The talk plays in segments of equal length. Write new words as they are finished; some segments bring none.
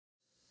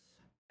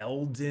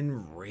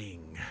Elden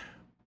Ring.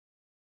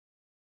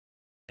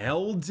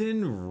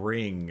 Elden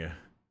Ring.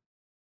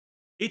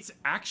 It's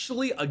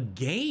actually a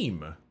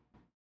game.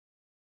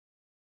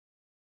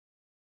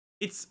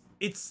 It's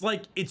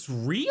like, it's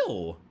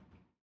real.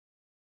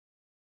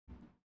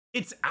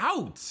 It's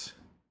out.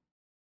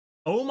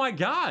 Oh my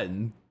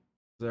god. Is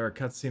there a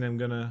cutscene I'm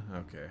gonna?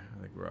 Okay,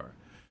 I think we are.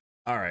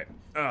 All right.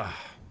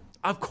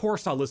 Of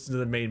course I'll listen to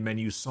the main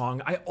menu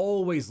song. I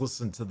always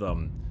listen to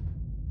them.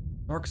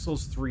 Dark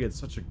Souls 3 had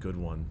such a good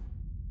one.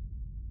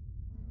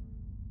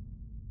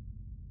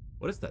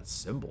 What is that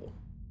symbol?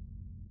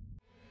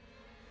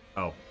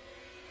 Oh.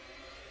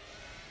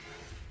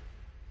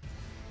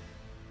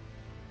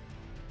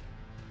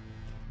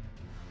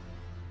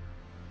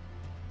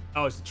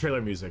 Oh, it's the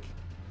trailer music.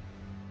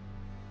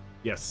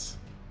 Yes.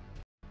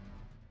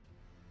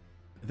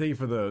 Thank you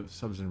for the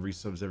subs and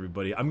resubs,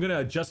 everybody. I'm gonna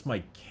adjust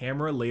my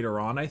camera later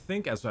on, I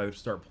think, as I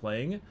start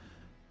playing.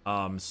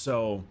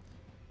 So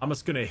I'm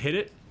just gonna hit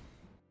it.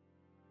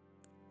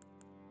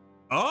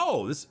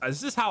 Oh, this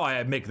is how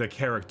I make the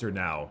character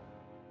now.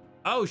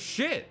 Oh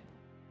shit.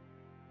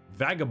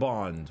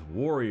 Vagabond,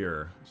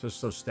 warrior, so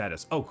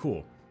status. Oh,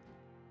 cool.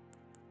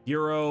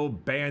 Hero,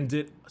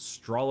 bandit,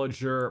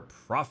 astrologer,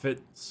 prophet,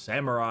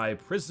 samurai,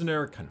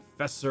 prisoner,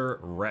 confessor,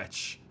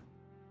 wretch.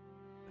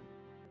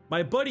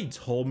 My buddy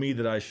told me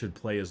that I should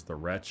play as the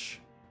wretch.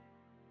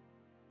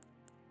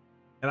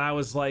 And I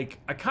was like,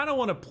 I kind of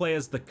want to play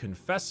as the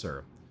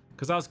confessor,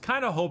 because I was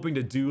kind of hoping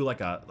to do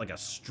like a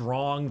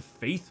strong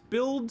faith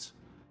build.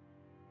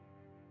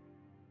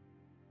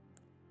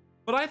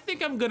 But I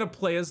think I'm gonna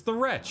play as the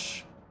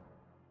wretch.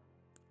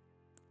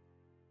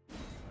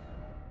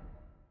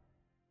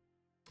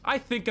 I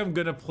think I'm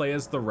gonna play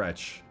as the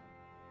wretch.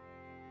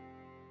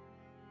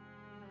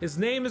 His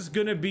name is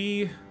gonna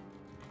be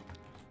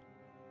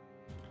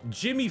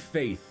Jimmy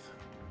Faith.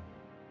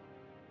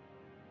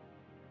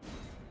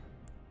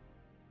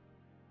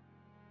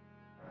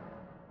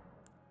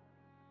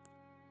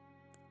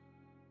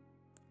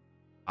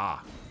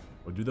 Ah,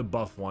 we'll do the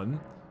buff one.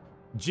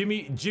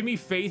 Jimmy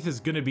Faith is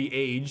gonna be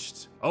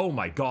aged. Oh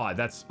my god,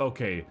 that's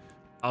okay.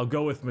 I'll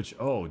go with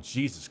oh,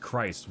 Jesus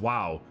Christ.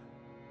 Wow.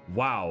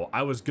 Wow,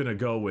 I was gonna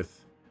go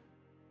with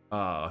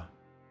oh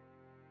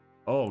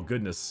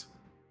goodness.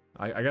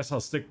 I guess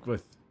I'll stick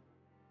with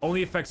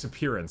only affects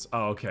appearance.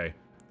 Oh, okay.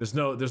 There's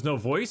no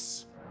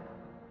voice?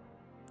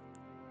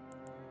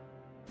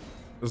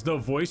 There's no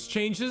voice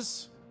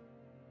changes?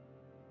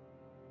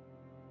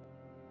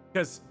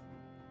 Because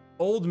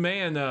old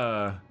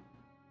man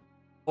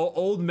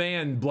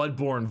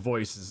Bloodborne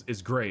voice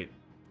is great.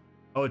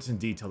 Oh, it's in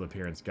detailed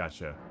appearance.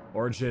 Gotcha.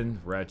 Origin,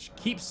 wretch,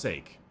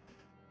 keepsake.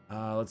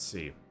 Let's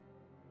see.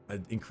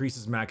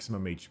 Increases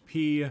maximum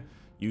HP.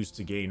 Used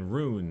to gain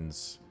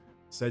runes.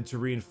 Said to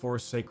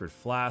reinforce sacred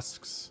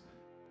flasks.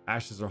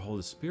 Ashes are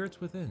holy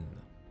spirits within.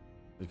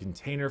 The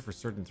container for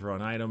certain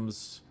thrown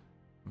items.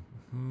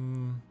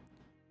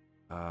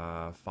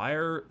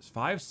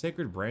 Five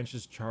sacred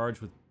branches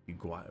charged with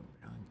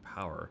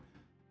power.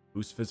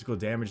 Boost physical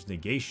damage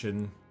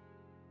negation.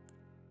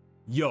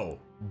 Yo,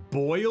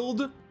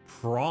 boiled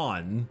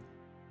prawn.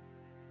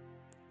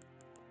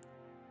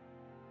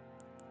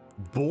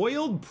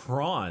 Boiled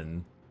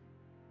prawn.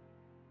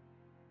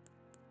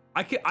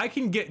 I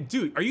can get,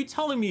 dude, are you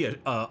telling me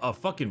a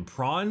fucking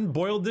prawn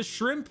boiled this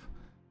shrimp?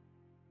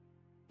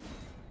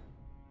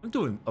 I'm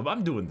doing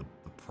the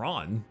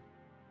prawn.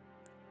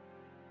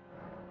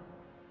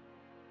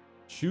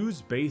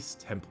 Choose base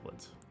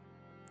template.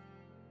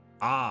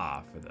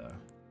 Ah, for the...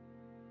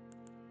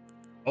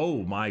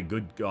 Oh my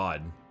good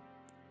god.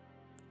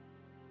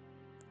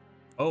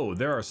 Oh,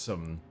 there are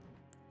some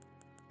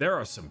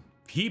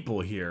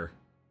people here.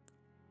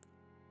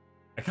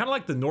 I kind of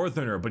like the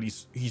northerner, but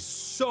he's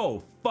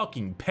so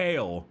fucking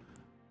pale.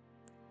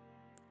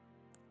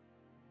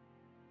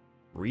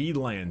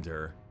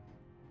 Reedlander.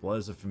 Blood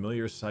is a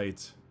familiar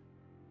sight.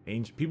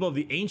 People of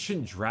the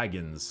ancient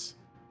dragons.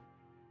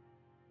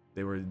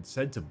 They were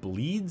said to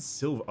bleed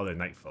silver. Oh, they're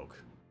night folk.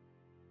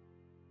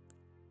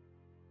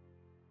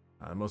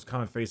 Most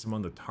common face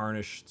among the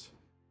tarnished.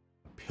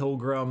 A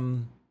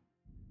pilgrim.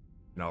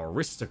 An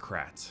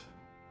aristocrat.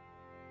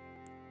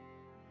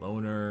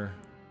 Loner.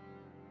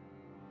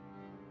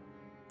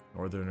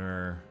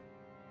 Northerner.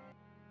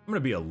 I'm gonna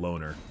be a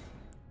loner.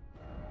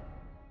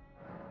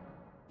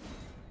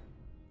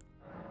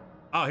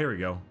 Oh, here we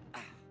go.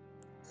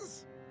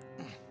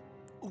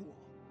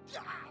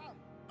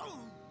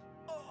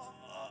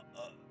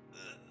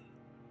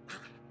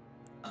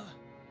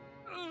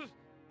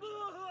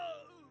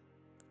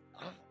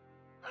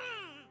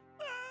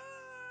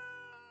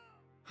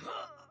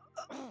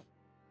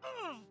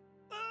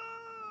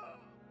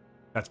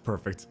 That's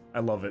perfect. I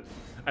love it.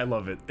 I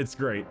love it. It's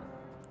great.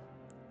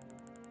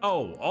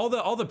 Oh, all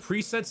the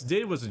presets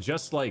did was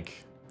adjust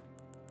like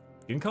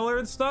skin color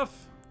and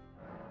stuff?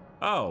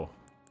 Oh.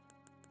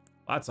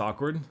 That's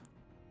awkward.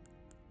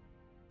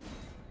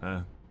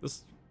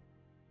 That's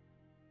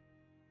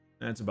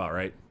about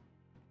right.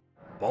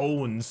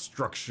 Bone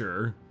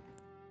structure.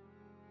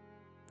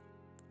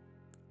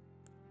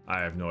 I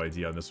have no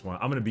idea on this one.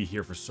 I'm gonna be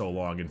here for so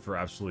long and for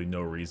absolutely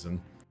no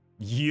reason.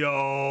 Yo!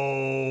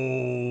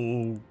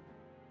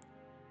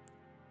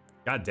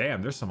 God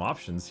damn, there's some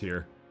options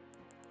here.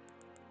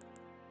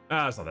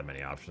 Ah, there's not that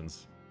many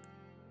options.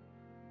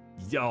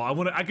 Yo,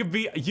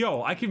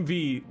 I can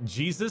be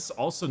Jesus,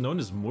 also known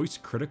as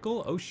Moist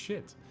Critical. Oh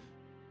shit.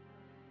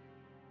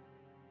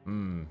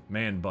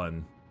 Man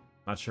bun.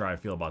 Not sure how I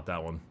feel about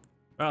that one.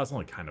 Oh, it's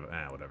only kind of,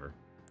 whatever.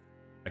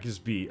 I can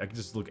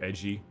just look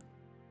edgy.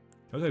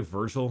 Can I look like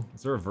Virgil?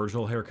 Is there a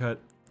Virgil haircut?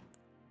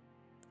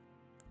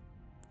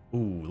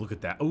 Ooh, look at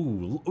that.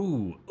 Ooh,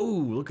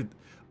 look at,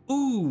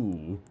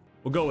 ooh.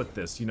 We'll go with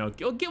this, you know.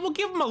 We'll give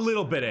him a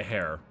little bit of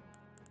hair.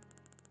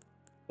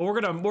 We're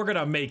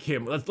gonna make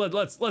him.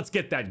 Let's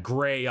get that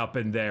gray up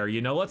in there,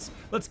 you know. Let's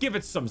give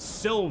it some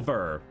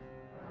silver.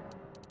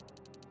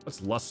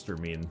 What's luster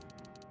mean?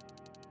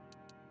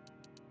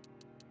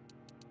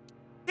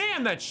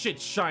 Damn, that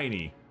shit's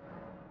shiny.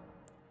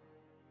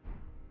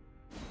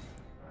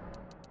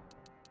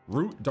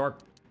 Root dark.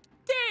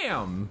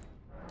 Damn.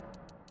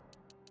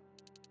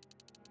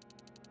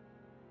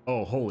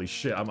 Oh, holy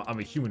shit! I'm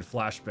a human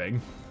flashbang.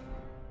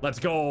 Let's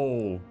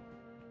go.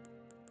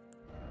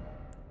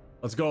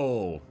 Let's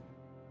go.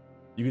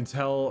 You can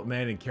tell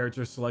man in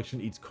character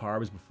selection eats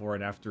carbs before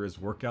and after his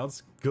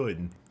workouts.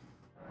 Good.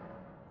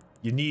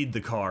 You need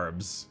the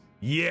carbs.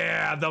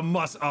 Yeah, the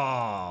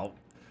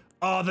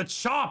oh, the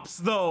chops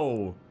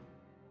though.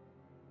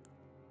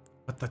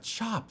 But the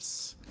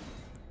chops.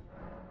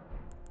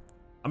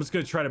 I'm just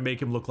gonna try to make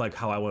him look like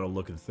how I want to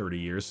look in 30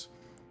 years.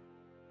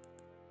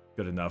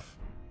 Good enough.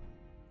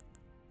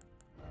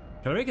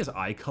 Can I make his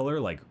eye color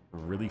like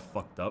really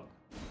fucked up?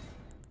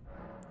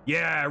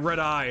 Yeah, red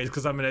eyes,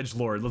 because I'm an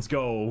edgelord. Let's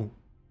go.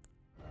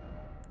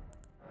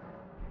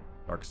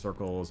 Dark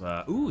circles.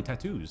 Ooh,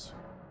 tattoos.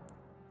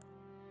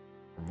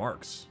 Or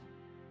marks.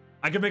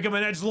 I can make him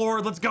an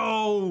edgelord. Let's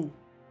go.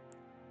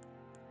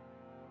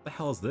 What the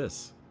hell is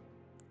this?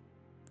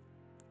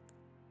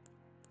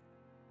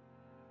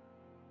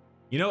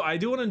 You know, I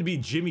do want him to be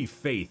Jimmy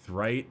Faith,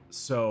 right?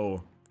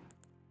 So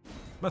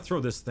I'm gonna throw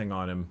this thing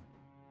on him.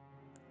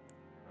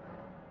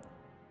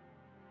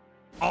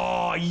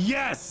 Oh,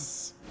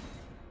 yes!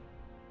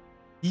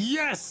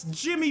 Yes,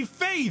 Jimmy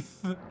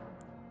Faith!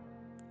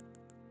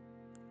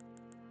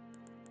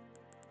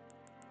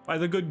 By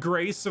the good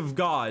grace of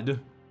God.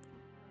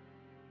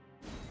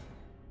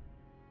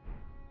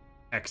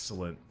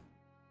 Excellent.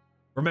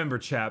 Remember,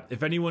 chap,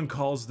 if anyone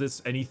calls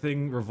this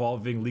anything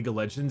revolving League of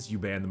Legends, you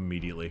ban them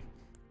immediately.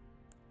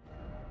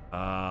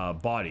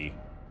 Body.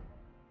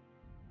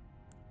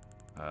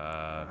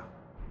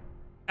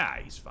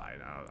 He's fine.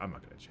 I'm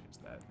not gonna change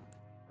that.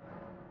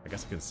 I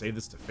guess I can save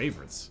this to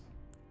favorites.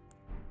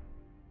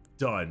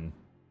 Done.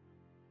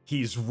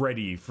 He's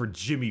ready for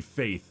Jimmy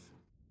Faith.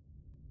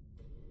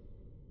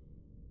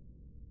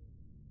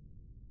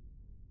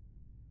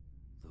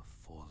 The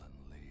fallen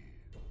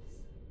leaves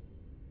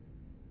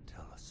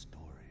tell a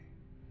story.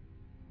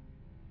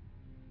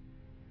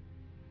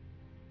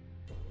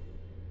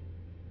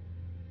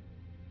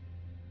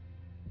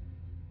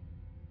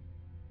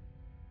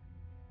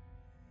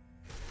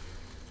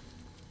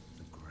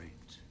 The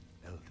great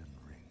Elden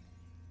Ring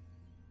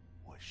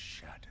was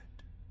shattered.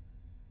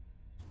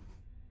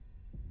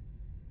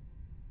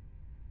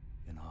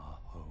 In our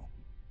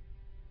home,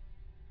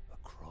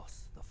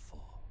 across the fog,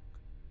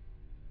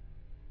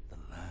 the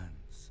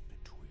lands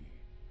between.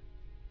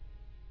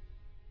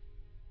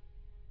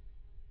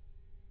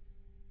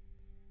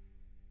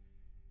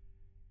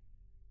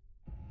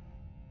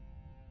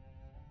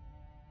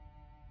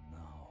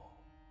 Now,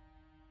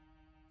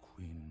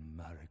 Queen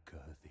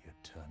Marika the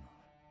Eternal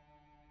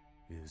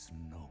is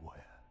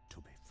nowhere to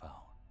be found.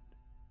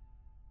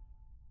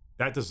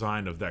 That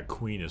design of that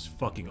queen is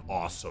fucking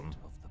awesome.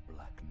 Of the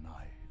Black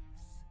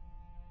Knives,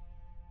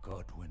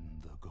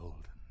 Godwyn the Golden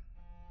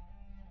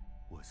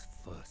was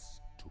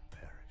first to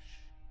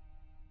perish.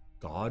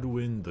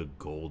 Godwyn the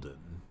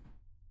Golden.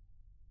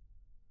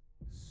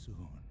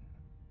 Soon,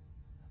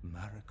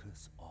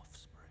 Marika's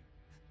offspring,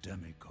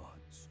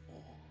 demigods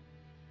all,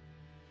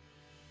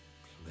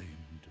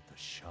 claimed the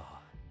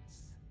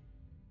shards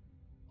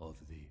of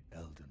the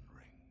Elden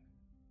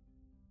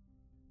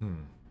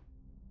Ring.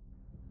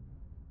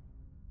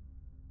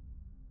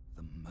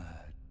 The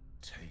mad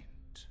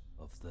taint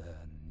of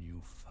their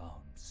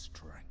newfound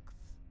strength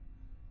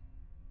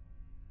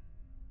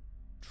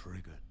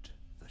triggered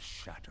the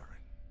shattering.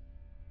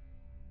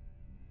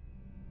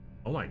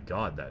 Oh my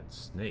god, that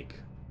snake.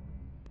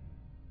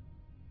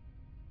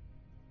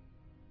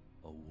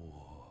 A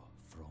war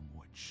from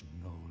which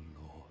no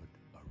lord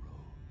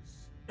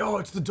arose. Oh,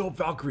 it's the dope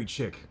Valkyrie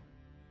chick.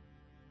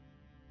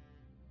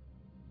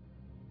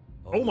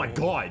 Oh my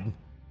god.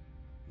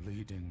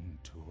 Leading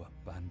to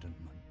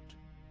abandonment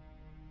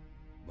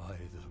by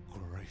the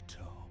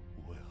greater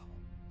will.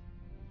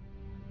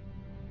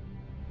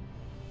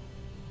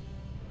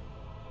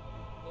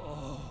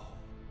 Oh,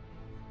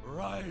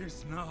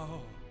 rise now,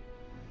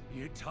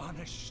 ye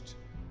tarnished,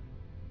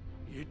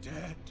 ye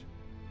dead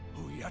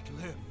who yet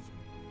live.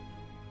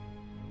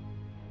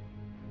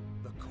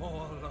 The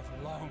call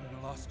of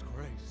long-lost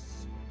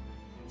grace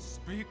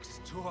speaks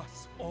to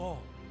us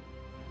all.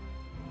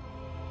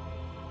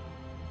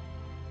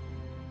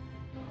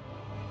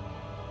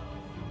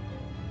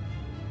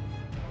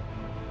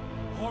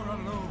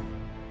 OOOOO,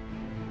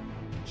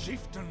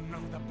 chieftain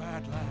of the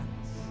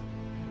Badlands,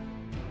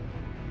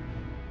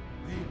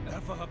 the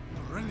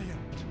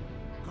ever-brilliant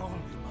Gold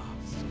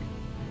Mask,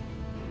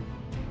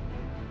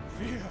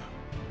 Fear,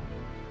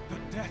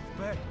 the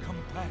deathbed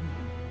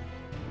companion,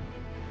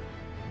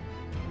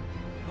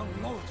 the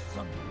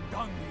loathsome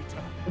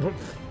dung-eater,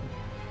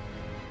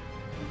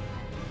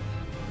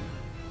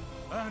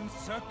 and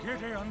Sir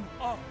Gideon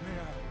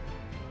Othmere,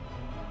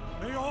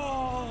 the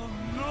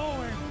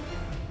all-knowing.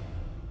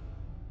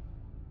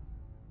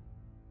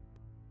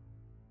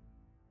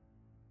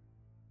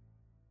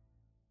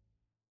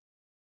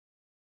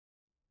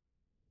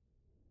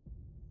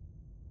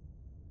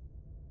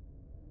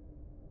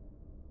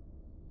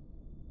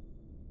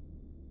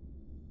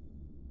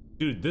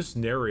 Dude, this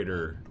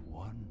narrator And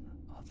one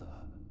other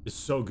is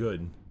so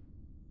good.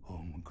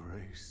 whom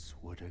grace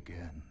would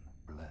again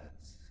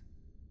bless.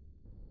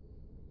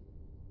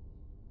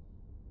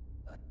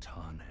 A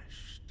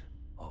tarnished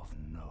of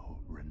no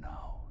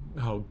renown.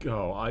 Oh,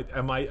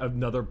 am I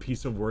another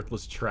piece of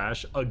worthless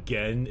trash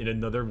again in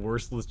another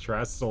worthless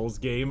trash Souls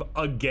game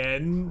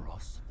again?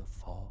 Across the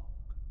fog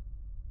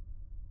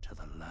to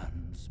the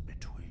lands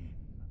between.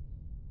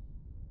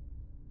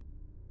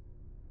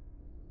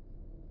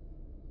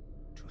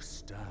 To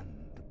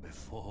stand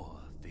before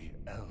the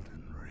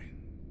Elden Ring.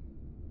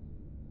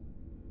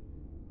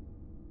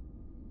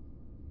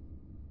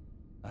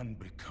 And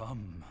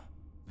become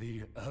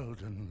the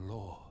Elden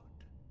Lord.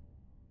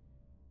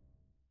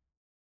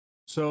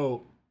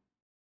 So,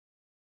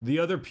 the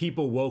other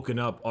people woken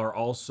up are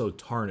also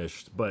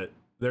tarnished, but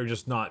they're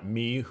just not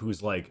me,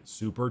 who's like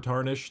super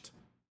tarnished,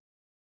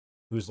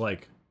 who's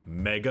like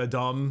mega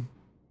dumb.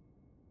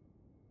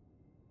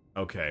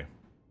 Okay.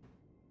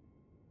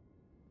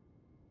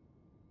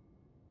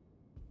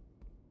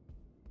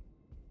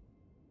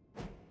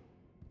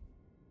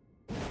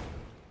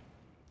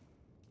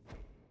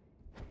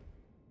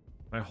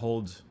 I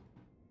hold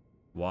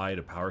Y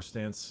to power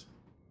stance.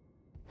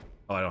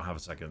 Oh, I don't have a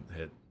second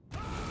hit.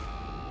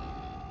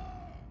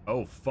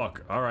 Oh,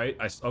 fuck. All right.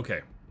 Okay.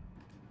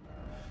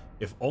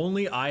 If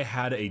only I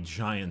had a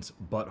giant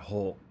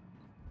butthole.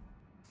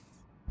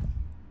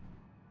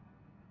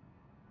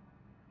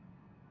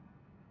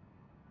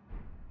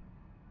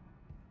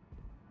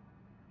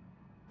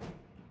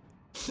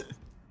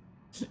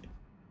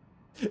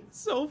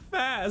 So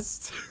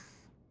fast.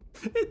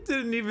 It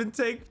didn't even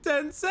take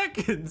 10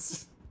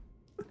 seconds.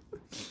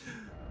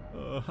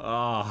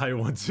 I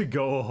want to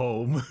go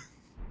home.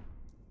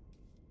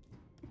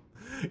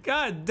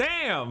 God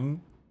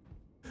damn.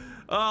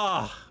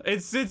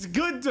 It's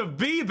good to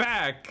be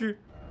back.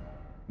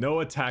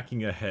 No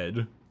attacking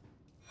ahead.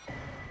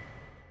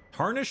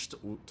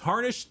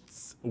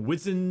 Tarnished's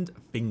wizened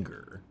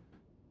finger.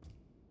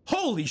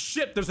 Holy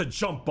shit, there's a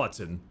jump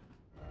button.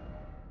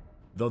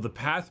 Though the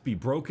path be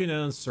broken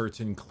and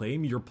uncertain,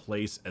 claim your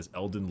place as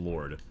Elden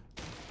Lord.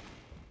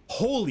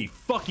 Holy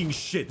fucking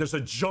shit, there's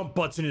a jump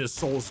button in a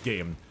Souls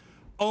game.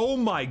 Oh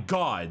my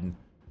god.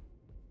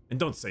 And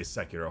don't say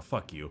Sekiro,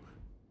 fuck you.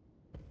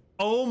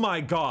 Oh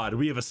my god,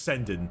 we have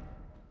ascended.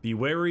 Be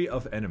wary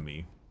of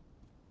enemy.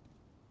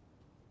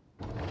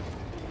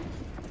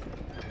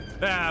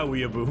 Ah,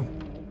 weeaboo.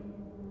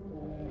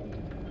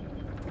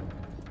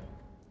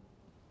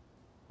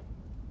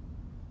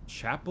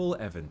 Chapel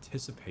of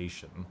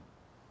Anticipation.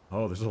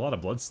 Oh, there's a lot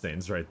of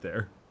bloodstains right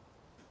there.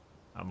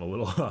 I'm a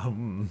little,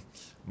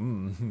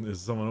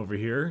 there's someone over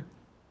here.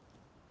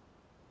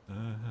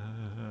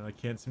 I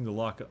can't seem to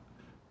lock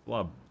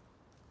up.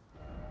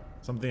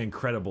 Something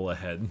incredible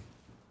ahead.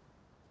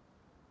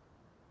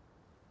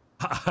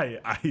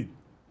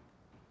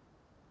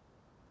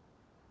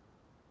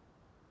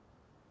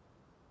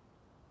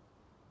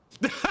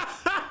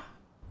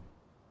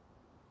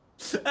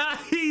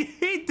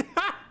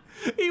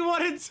 He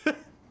wanted to.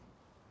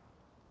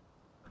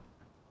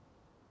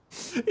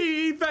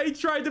 He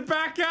tried to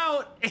back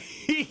out.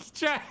 He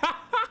tried.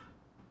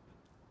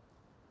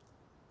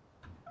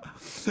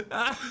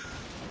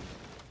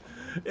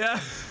 Yeah.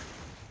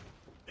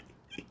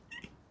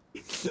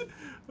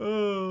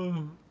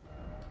 Oh.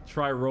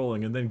 Try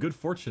rolling and then good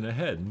fortune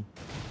ahead.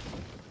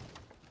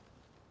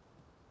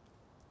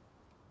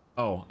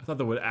 Oh, I thought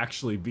there would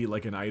actually be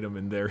like an item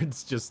in there.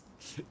 It's just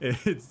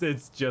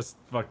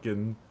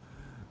fucking,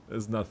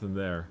 there's nothing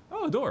there.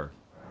 Oh, a door.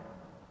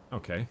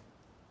 Okay.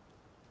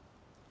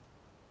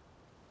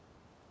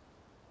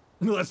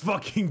 Let's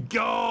fucking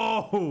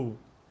go.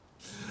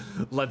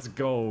 Let's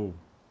go.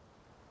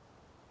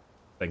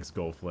 Thanks,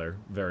 Goldflare.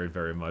 Very,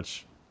 very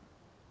much.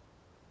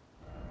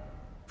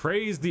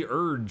 Praise the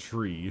Erd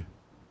Tree.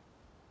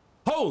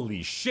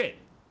 Holy shit!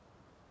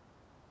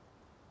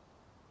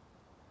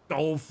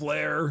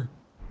 Goldflare!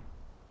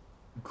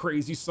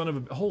 Crazy son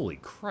of a... Holy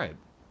crap.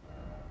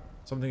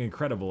 Something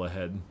incredible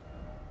ahead.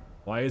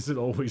 Why is it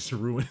always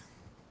ruined?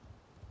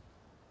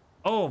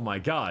 Oh my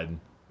god.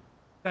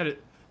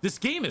 This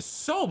game is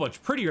so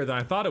much prettier than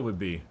I thought it would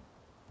be.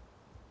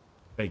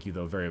 Thank you,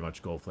 though, very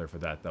much, Goldflare, for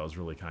that. That was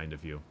really kind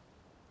of you.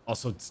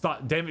 Also,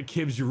 stop. Damn it,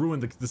 Kibbs, you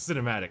ruined the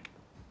cinematic.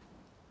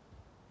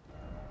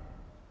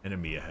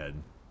 Enemy ahead.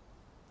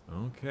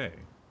 Okay.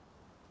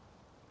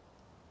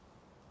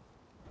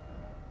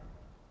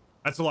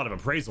 That's a lot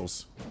of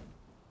appraisals.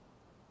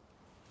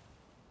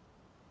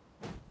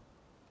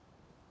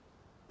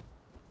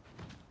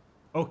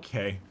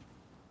 Okay.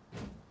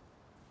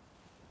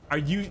 Are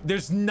you...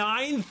 There's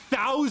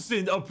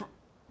 9,000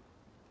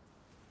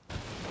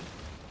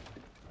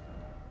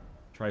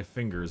 Try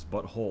fingers,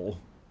 butthole.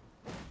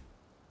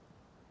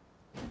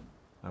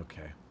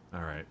 Okay.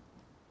 Alright.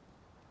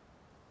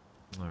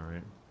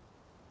 Alright.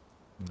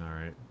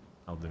 Alright.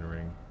 Elden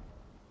Ring.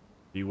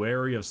 Be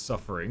wary of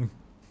suffering.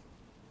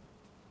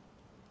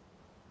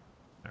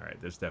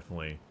 Alright, there's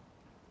definitely...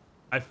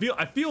 I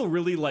feel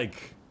really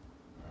like...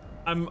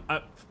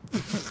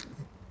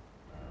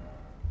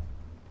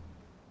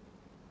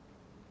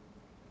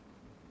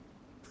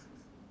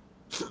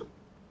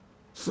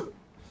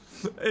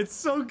 It's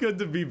so good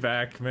to be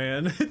back,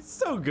 man. It's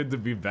so good to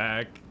be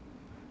back.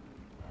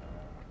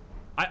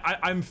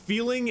 I'm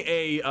feeling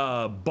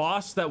a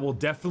boss that will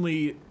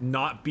definitely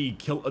not be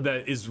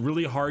that is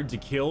really hard to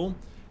kill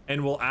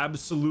and will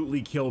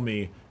absolutely kill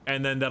me,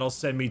 and then that'll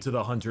send me to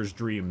the hunter's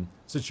dream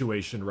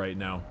situation right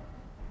now.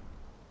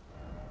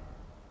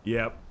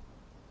 Yep.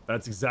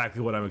 That's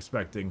exactly what I'm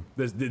expecting.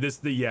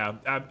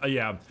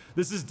 Yeah.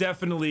 This is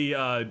definitely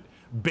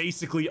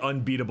basically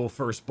unbeatable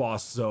first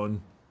boss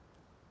zone.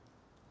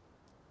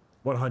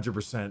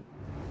 100%.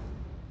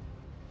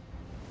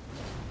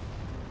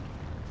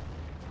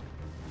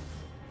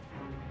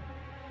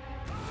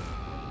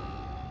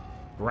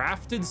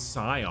 Grafted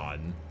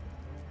Scion.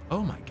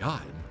 Oh my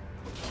god.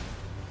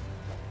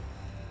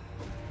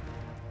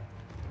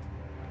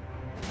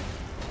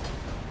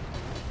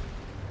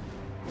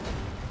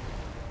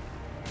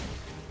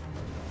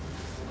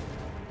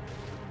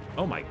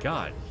 Oh my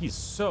god, he's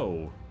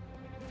so...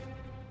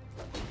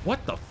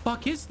 What the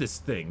fuck is this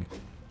thing?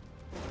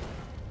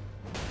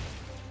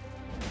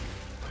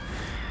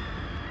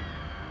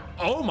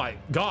 Oh my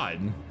god.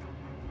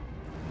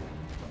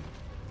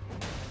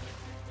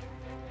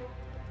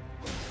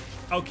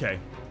 Okay.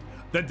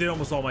 That did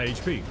almost all my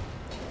HP.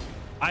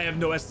 I have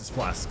no Estus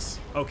flasks.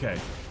 Okay.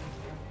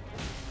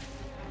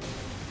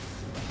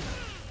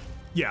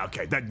 Yeah,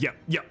 okay. Yep.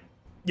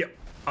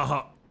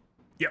 Uh-huh.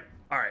 Yep.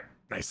 Alright.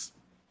 Nice.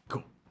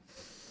 Cool.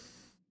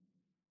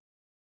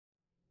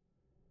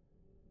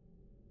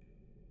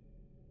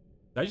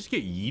 Did I just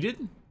get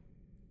yeeted?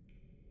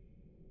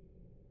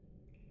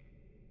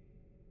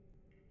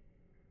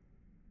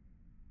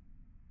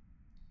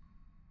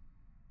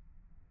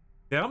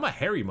 Yeah, I'm a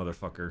hairy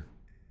motherfucker.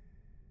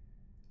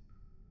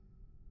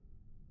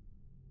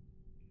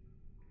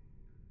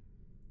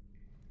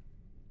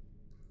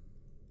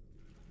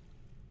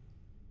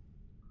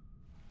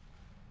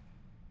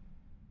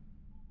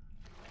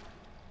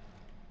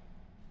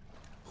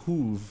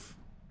 Hoove.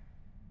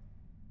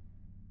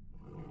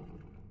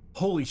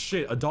 Holy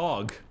shit, a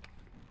dog.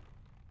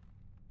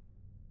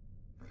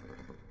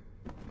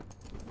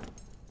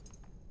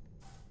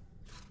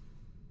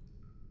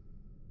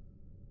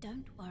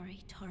 Don't worry,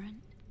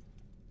 Torrent.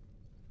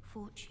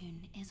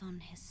 Fortune is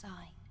on his side.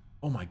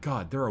 Oh my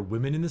god, there are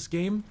women in this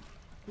game?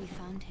 We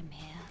found him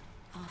here,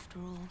 after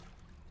all.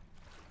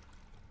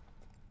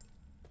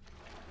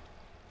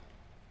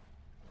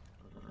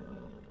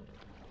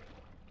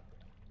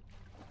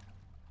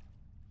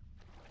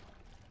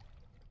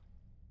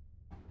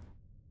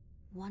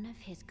 One of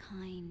his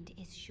kind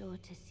is sure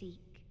to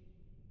seek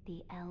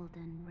the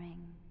Elden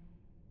Ring.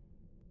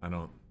 I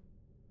don't...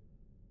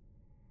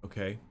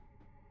 Okay.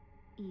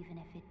 Even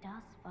if it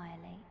does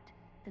violate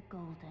the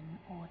Golden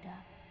Order.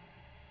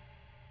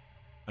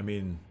 I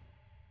mean...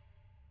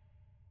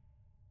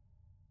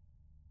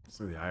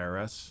 So the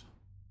IRS?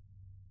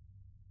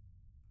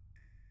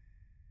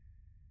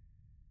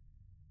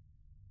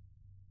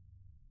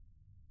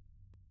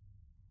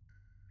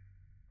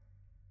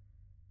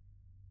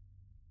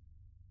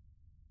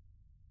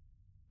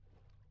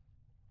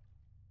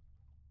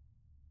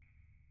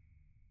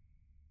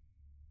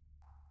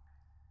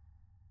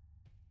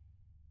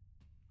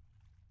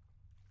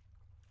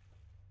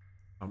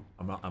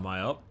 Am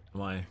I up?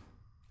 Am I... I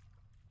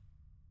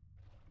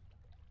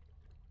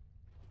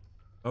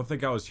don't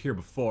think I was here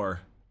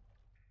before.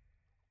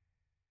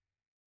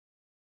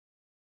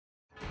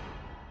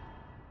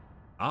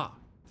 Ah,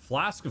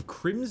 Flask of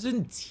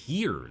Crimson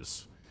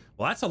Tears.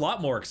 Well, that's a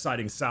lot more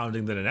exciting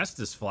sounding than an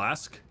Estus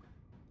flask.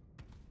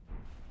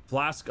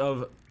 Flask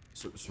of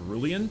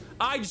Cerulean?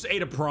 I just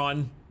ate a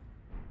prawn.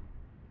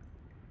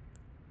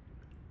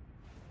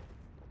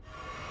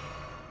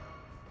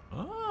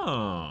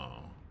 Oh.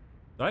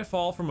 Did I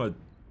fall from a...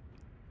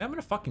 I'm in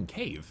a fucking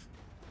cave.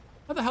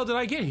 How the hell did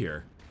I get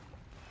here?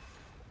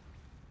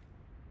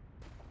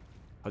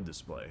 HUD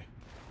display.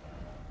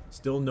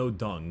 Still no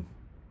dung.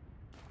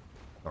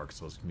 Dark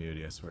Souls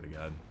community, I swear to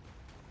God.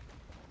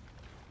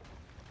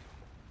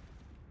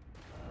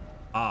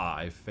 Ah,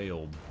 I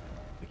failed.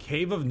 The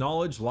cave of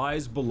knowledge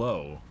lies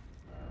below.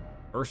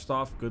 First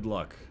off, good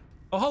luck.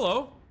 Oh,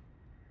 hello.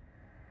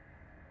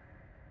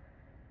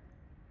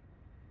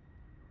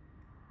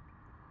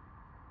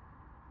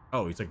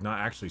 Oh, he's like not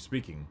actually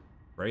speaking.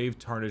 Brave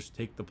tarnished,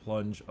 take the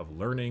plunge of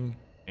learning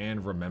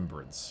and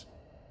remembrance.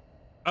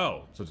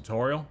 Oh, so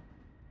tutorial?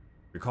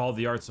 Recall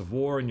the arts of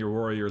war in your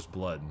warrior's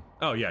blood.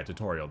 Oh yeah,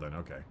 tutorial then,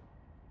 okay.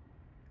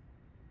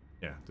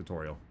 Yeah,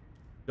 tutorial.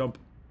 Jump.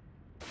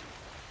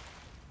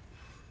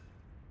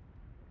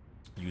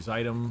 Use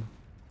item.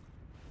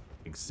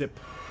 Big sip.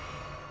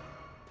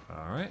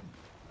 Alright.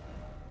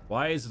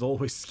 Why is it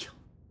always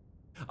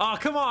oh,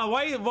 come on,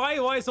 why is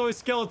it always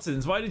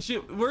skeletons? Why did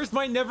you where's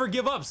my never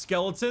give up,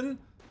 skeleton?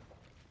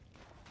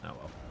 Oh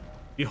well.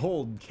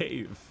 Behold,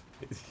 cave.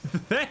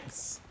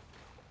 Thanks.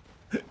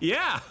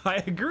 Yeah, I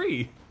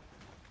agree.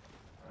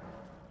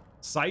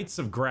 Sights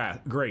of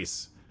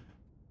grace.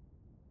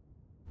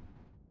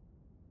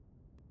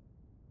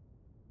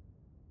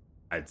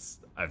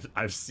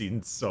 I've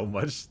seen so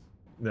much.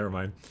 Never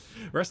mind.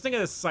 Resting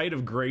at a site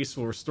of grace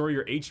will restore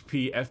your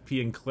HP,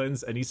 FP, and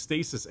cleanse any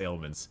stasis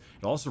ailments.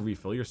 It'll also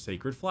refill your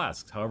sacred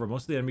flasks. However,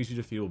 most of the enemies you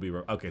defeat will be...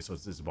 Okay, so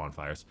it's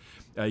bonfires.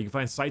 You can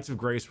find sites of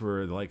grace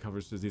where the light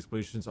covers. These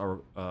explosions are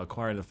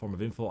acquired in the form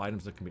of info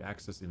items that can be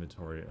accessed in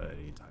inventory at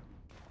any time.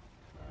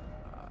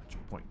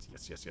 Point.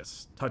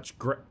 Yes. Touch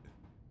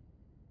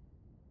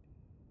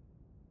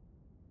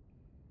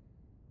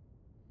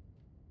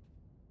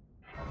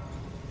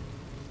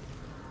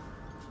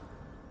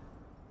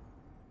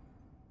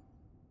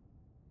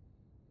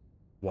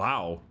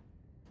Wow.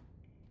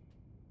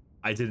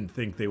 I didn't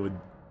think they would.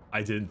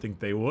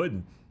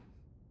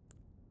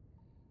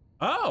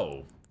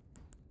 Oh.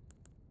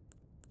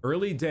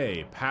 Early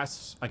day.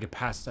 I could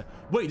pass.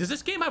 Wait, does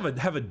this game have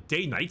a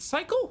day-night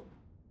cycle?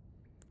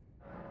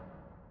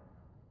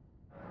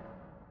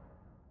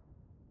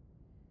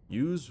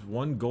 Use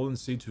 1 golden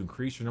seed to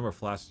increase your number of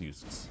flask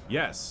uses.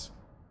 Yes.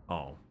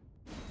 Oh.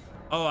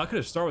 Oh, I could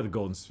have started with a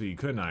golden seed,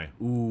 couldn't I?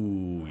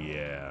 Ooh,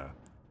 yeah.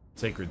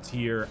 Sacred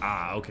tier.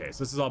 Ah, okay.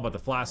 So this is all about the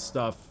flask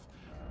stuff.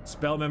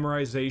 Spell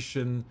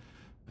memorization.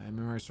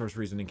 Memorize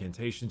sorceries and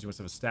incantations. You must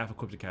have a staff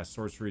equipped to cast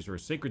sorceries or a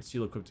sacred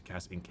seal equipped to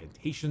cast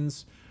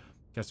incantations.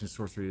 Casting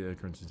sorcery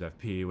occurrences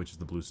FP, which is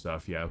the blue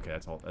stuff. Yeah, okay,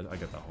 that's all. I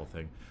get that whole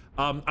thing.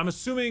 I'm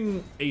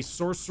assuming a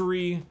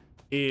sorcery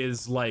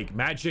is like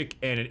magic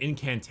and an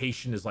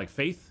incantation is like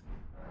faith.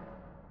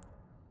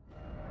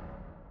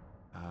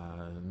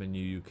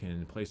 Menu, you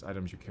can place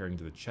items you're carrying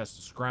to the chest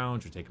to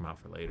scrounge or take them out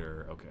for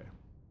later. Okay.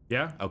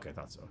 Yeah? Okay,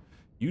 thought so.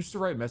 Used to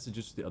write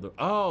messages to the other...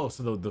 Oh,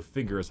 so the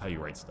finger is how you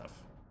write stuff.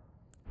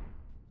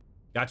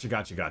 Gotcha.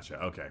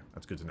 Okay,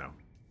 that's good to know.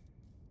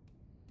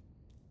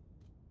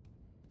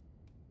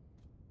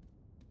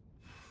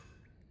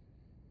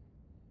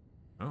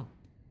 Oh.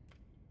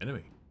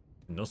 Enemy.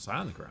 No sign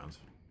on the ground.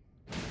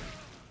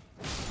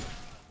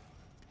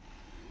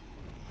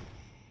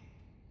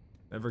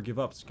 Never give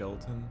up,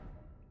 skeleton.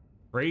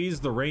 Praise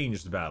the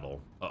ranged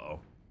battle.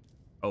 Uh-oh.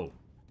 Oh.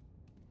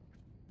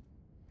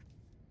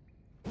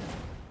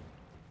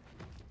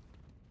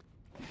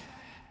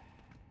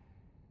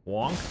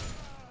 Wonk.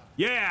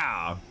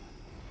 Yeah!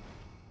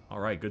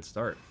 Alright, good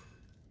start.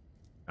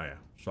 Oh yeah,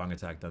 strong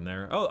attack done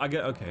there. Oh, I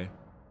get, okay.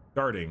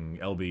 Guarding,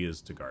 LB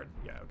is to guard.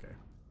 Yeah, okay.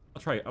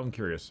 I'll try, I'm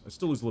curious. I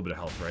still lose a little bit of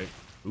health, right?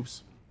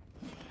 Oops.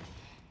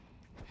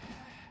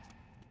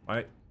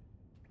 Alright.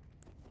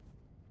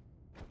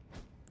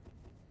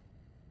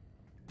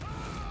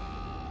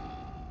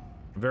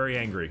 I'm very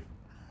angry.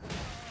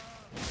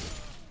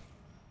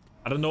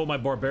 I don't know what my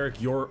barbaric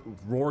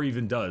roar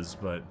even does,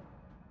 but...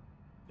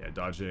 Yeah,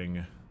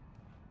 dodging...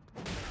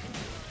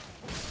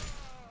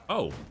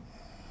 Oh.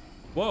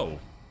 Whoa.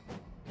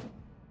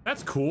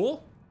 That's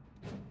cool.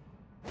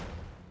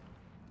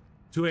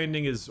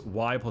 Two-handing is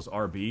Y plus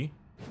RB.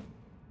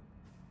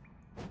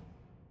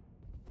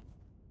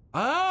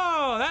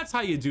 Oh, that's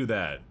how you do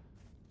that.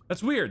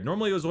 That's weird.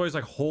 Normally it was always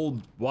like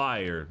hold Y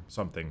or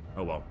something.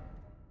 Oh well.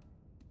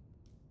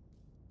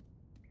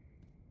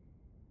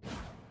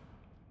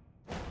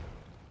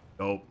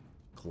 Oh,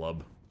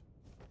 club.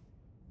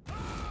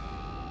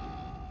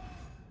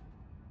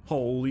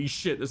 Holy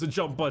shit, there's a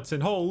jump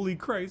button. Holy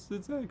Christ,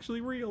 it's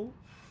actually real.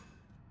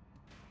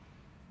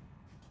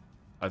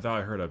 I thought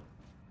I heard a...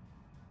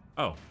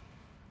 Oh.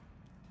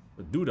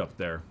 The dude up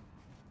there.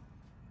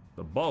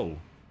 The bow.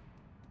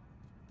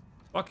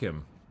 Fuck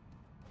him.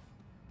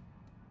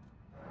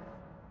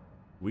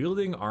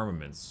 Wielding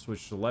armaments.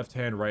 Switch to left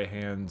hand, right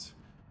hand.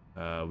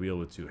 Wield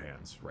with 2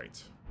 hands.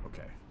 Right.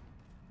 Okay.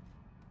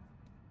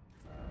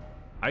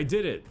 I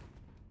did it.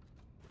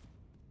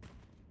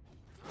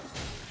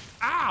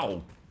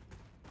 Ow!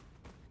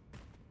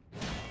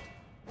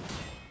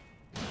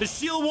 The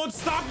shield won't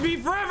stop me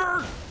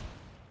forever!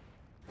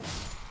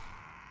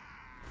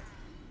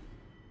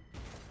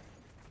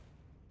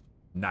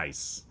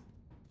 Nice.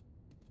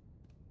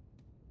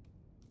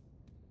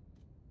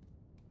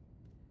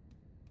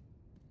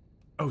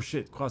 Oh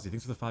shit, Quasi,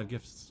 thanks for the 5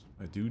 gifts,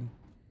 my dude.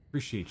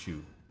 Appreciate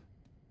you.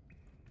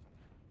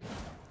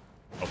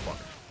 Oh fuck.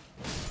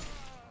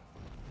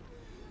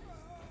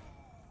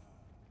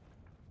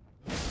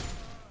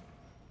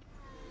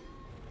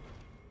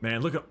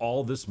 Man, look at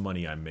all this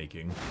money I'm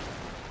making.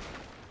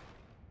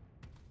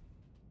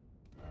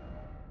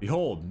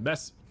 Behold,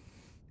 mess.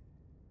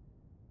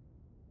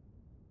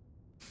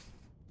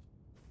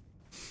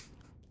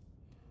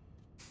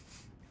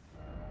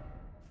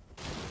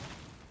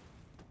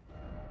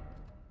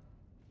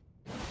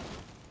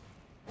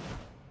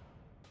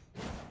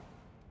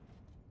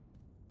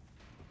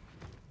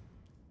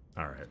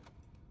 All right.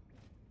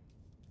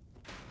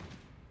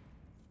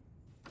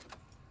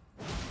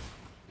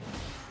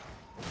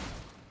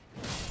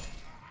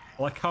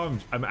 I like how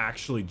I'm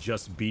actually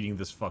just beating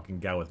this fucking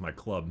guy with my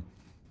club.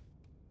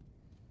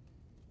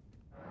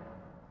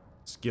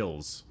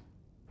 Skills.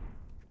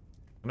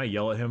 Can I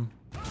yell at him?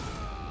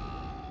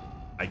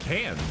 I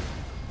can.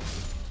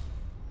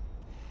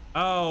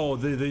 Oh,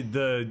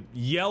 the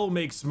yell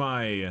makes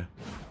my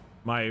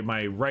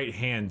right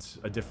hand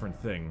a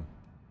different thing.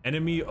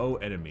 Enemy, oh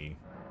enemy.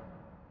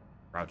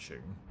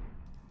 Crouching.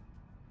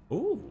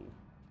 Ooh.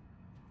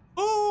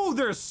 Ooh,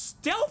 there's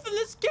stealth in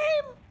this game?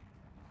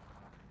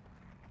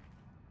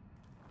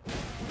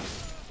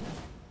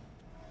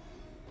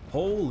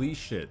 Holy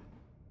shit.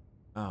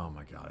 Oh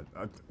my god.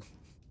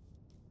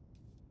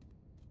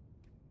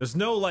 There's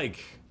no, like,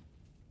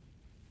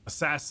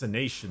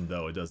 assassination,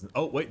 though. It doesn't.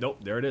 Oh, wait,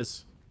 nope. There it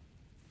is.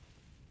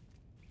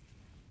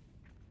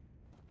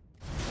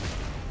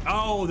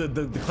 Oh,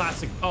 the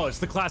classic. Oh, it's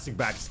the classic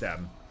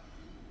backstab.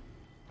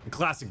 The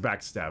classic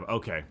backstab.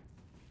 Okay.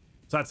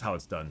 So that's how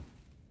it's done.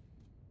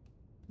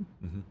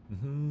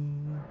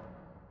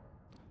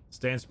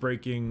 Stance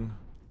breaking.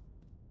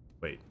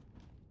 Wait.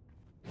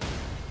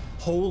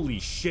 Holy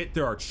shit,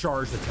 there are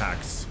charged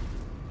attacks.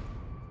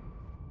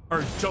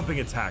 Or jumping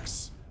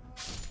attacks.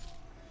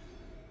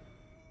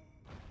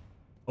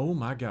 Oh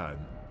my god.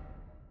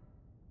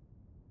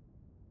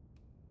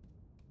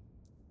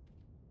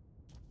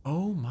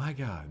 Oh my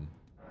god.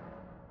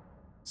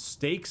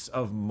 Stakes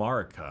of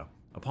Marika.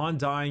 Upon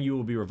dying, you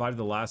will be revived at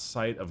the last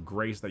site of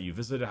grace that you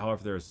visited.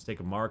 However, there is a stake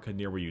of Marika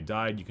near where you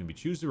died. You can be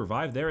choose to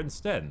revive there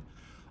instead.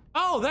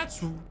 Oh,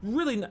 that's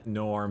really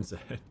no arms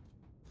ahead.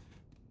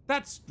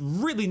 That's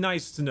really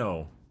nice to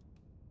know.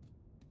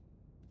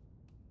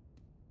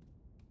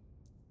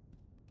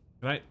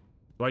 Do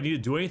I need to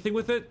do anything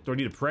with it? Do I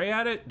need to pray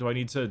at it? Do I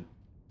need to...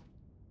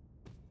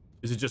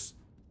 Is it just...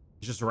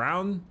 It's just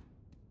around?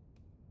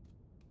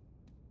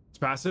 It's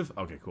passive?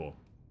 Okay, cool.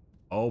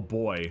 Oh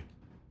boy.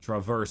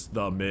 Traverse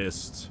the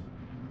mist.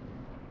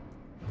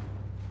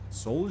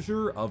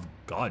 Soldier of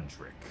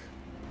Godric.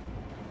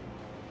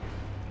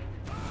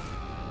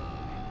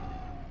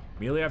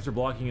 Immediately after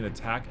blocking an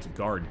attacked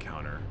guard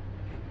counter.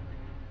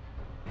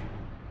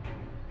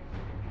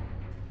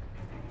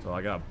 So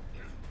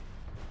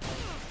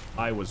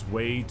I was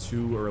way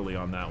too early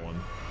on that one.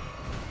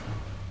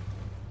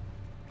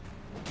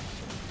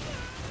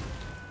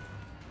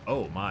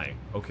 Oh my.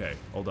 Okay,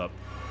 hold up.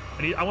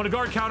 I want a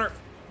guard counter.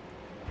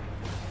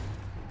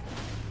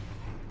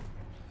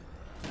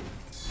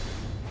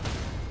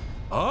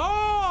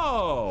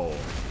 Oh!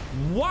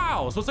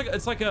 Wow. So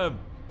it's like a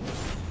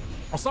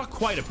it's not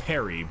quite a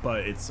parry,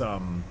 but it's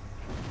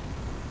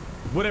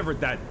whatever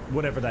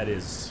that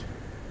is.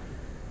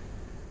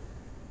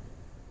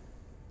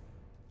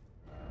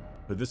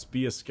 Could this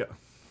be a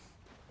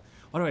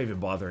Why do I even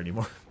bother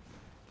anymore?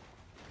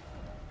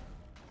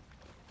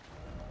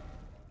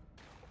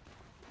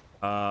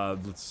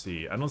 Let's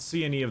see. I don't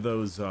see any of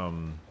those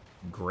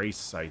grace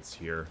sites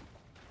here.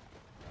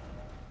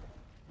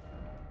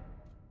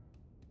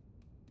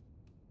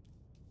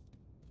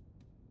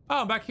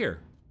 Oh, I'm back here.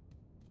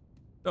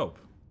 Dope.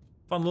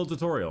 Fun little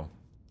tutorial.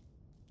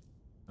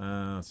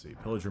 Let's see.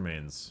 Pillage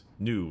remains.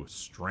 New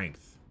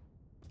strength.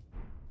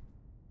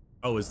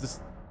 Oh, is this...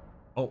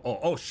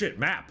 Oh, shit,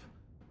 map.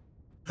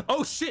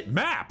 Oh, shit,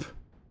 map.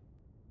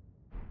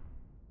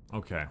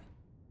 Okay.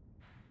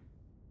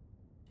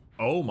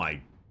 Oh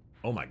my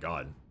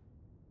god.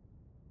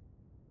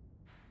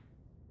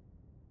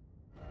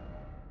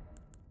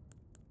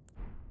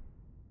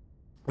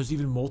 There's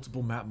even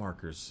multiple map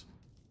markers.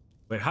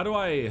 Wait, how do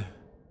I...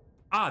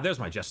 Ah, there's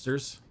my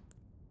gestures.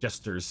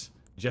 Gestures.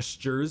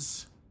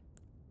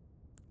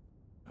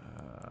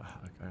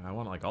 I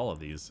want like all of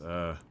these.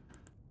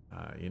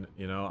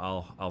 You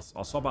know, I'll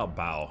swap out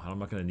bow. I'm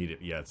not gonna need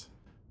it yet.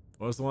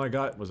 What was the one I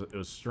got? It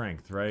was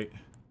strength, right?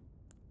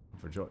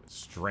 For joy,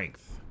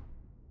 strength.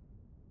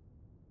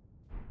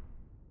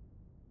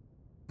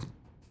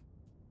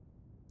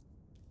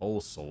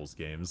 Old Souls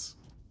games.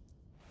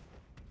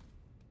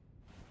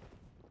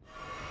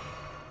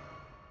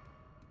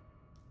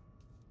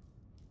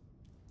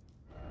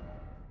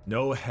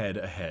 No head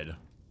ahead.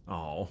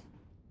 Oh.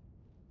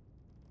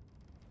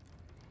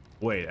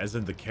 Wait, as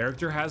in the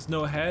character has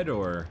no head,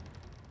 or...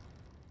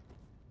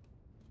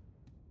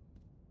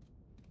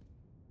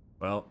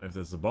 Well, if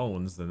it's the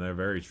bones, then they're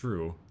very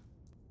true.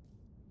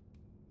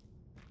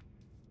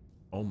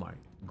 Oh my.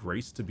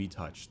 Grace to be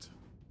touched.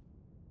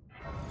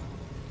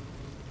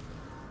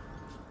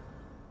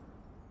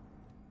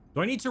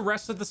 Do I need to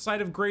rest at the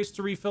site of grace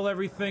to refill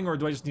everything, or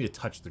do I just need to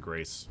touch the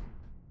grace?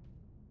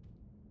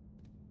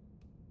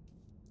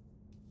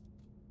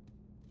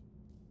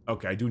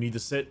 Okay, I do need to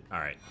sit. All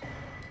right.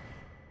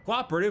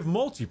 Cooperative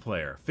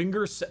multiplayer.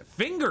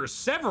 Finger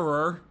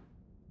severer.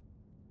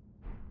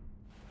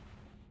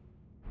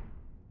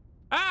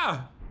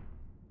 Ah!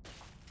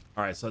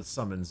 All right, so that's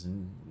summons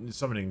and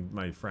summoning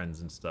my friends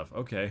and stuff.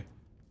 Okay.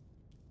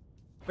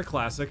 The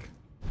classic.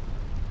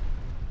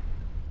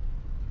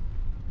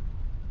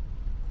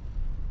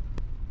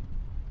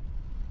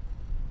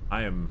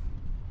 I am...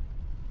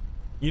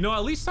 You know,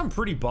 at least I'm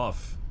pretty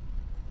buff.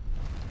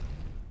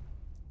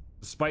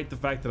 Despite the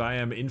fact that I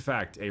am, in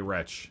fact, a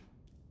wretch.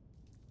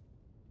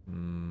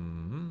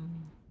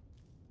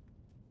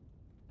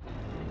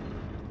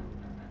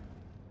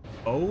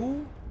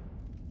 Oh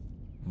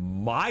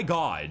my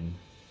god.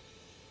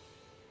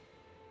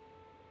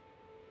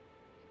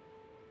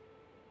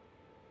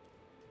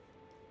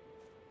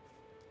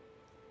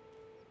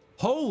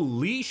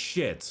 Holy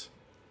shit.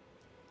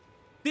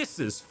 This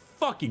is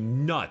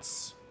fucking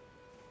nuts.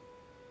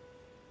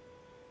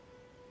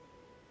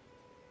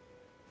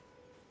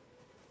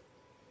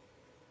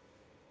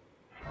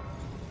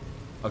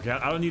 Okay,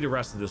 I don't need the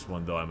rest of this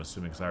one, though, I'm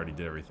assuming, because I already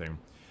did everything.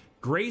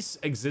 Grace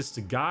exists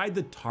to guide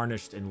the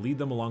tarnished and lead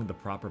them along the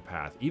proper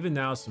path. Even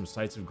now, some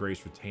sites of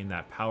grace retain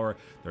that power.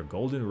 Their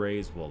golden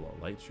rays will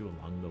light you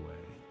along the way.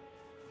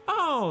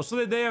 Oh,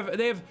 so they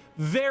have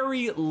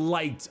very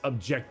light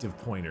objective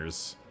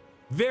pointers.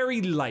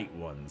 Very light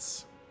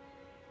ones.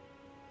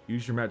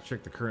 Use your map to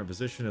check the current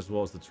position as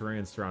well as the terrain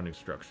and surrounding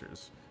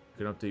structures.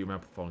 You can update your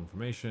map with following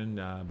information.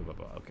 Blah, blah,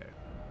 blah. Okay.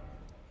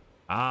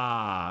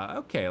 Ah,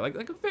 okay. Like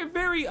a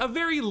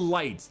very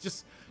light,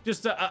 just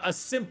a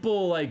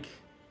simple like,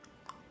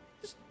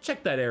 just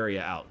check that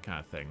area out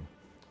kind of thing.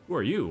 Who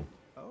are you?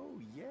 Oh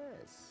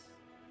yes,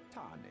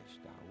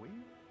 tarnished, are we?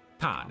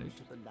 Tarnished.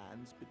 To the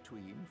lands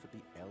between for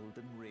the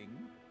Elden Ring.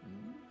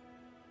 Hmm?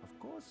 Of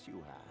course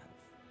you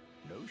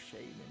have. No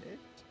shame in it.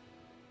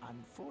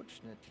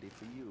 Unfortunately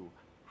for you,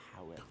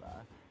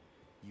 however,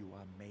 you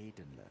are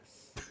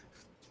maidenless.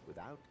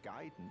 Without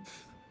guidance,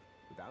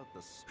 without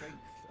the strength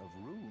of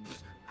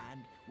runes,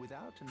 and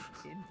without an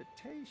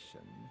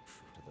invitation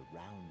to the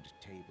round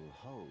table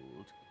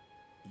hold,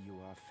 you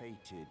are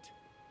fated,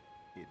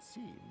 it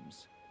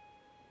seems,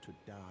 to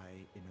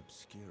die in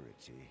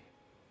obscurity.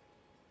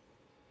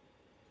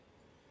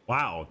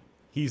 Wow,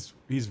 he's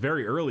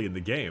very early in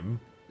the game.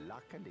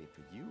 Luckily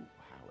for you,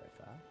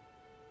 however,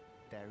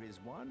 there is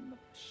one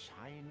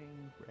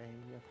shining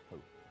ray of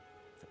hope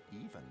for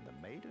even the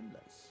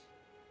maidenless.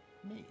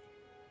 Me.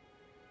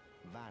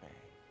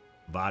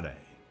 Vare.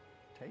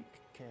 Take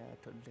care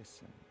to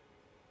listen.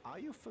 Are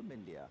you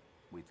familiar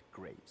with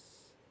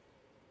grace?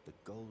 The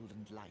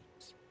golden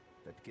light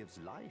that gives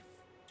life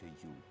to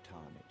you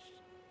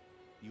tarnished.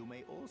 You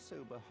may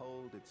also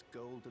behold its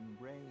golden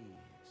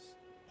rays,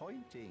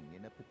 pointing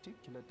in a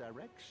particular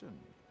direction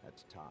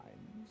at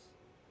times.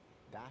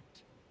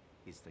 That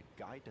is the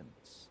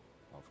guidance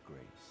of grace.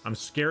 I'm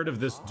scared of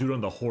this dude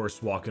on the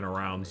horse walking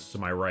around to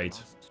my right.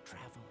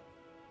 Travel.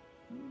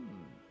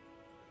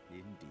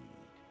 Indeed.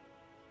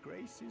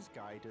 Grace's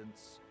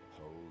guidance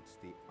holds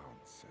the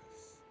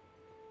answers.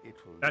 It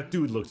will That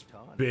dude looks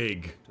tarnished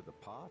big. to the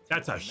path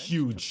That's you a are meant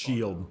huge to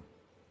shield. follow,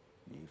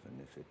 even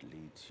if it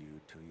leads you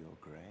to your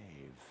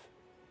grave.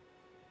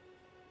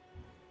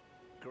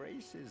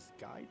 Grace's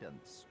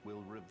guidance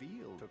will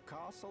reveal to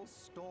Castle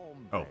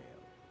Stormvale,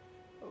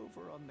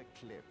 over on the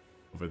cliff.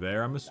 Over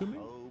there, I'm The assuming?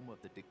 home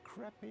of the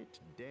decrepit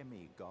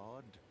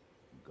demigod,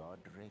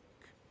 Godric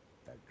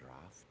the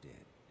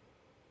Grafted.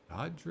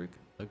 Godric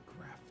the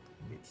Grafted.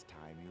 It's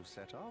time you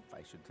set off,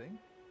 I should think.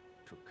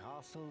 To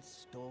Castle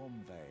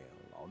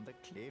Stormvale. On the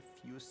cliff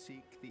you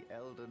seek the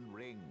Elden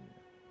Ring,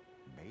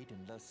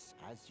 maidenless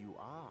as you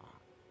are.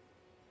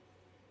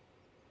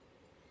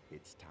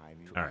 It's time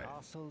you All right.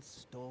 Castle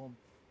Storm.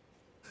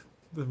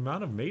 The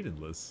amount of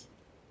maidenless.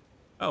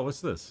 Oh,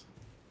 what's this?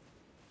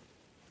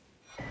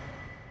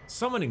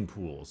 Summoning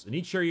pools. In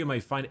each area you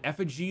might find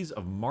effigies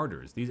of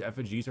martyrs. These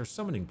effigies are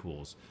summoning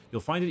pools.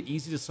 You'll find it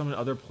easy to summon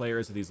other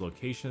players at these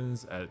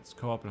locations. It's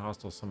co-op and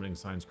hostile summoning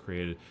signs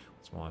created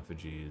with small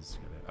effigies.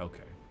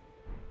 Okay.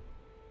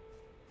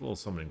 Little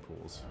summoning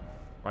pools.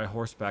 Try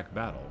horseback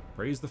battle.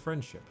 Praise the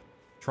friendship.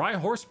 Try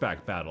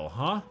horseback battle,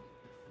 huh?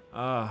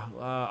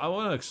 I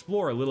want to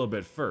explore a little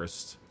bit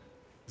first.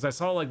 Because I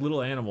saw like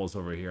little animals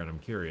over here and I'm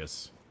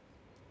curious.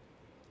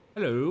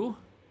 Hello.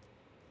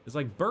 It's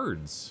like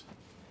birds.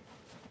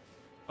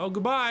 Oh,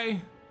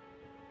 goodbye.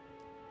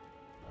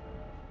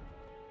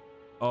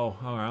 Oh,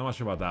 all right, I'm not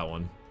sure about that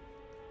one.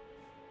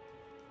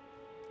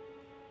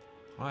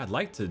 Well, I'd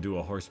like to do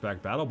a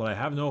horseback battle, but I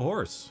have no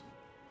horse.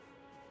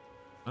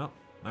 Oh,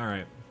 all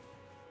right.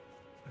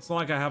 It's not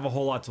like I have a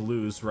whole lot to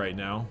lose right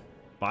now.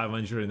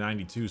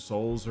 592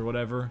 souls or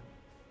whatever.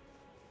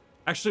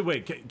 Actually,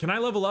 wait, can I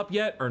level up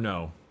yet or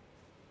no?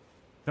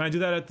 Can I do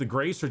that at the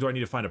Grace or do I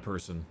need to find a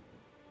person?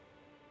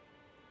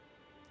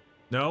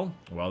 No?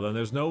 Well, then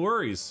there's no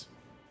worries.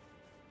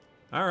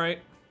 All right.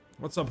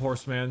 What's up,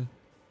 horseman?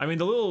 I mean,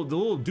 the little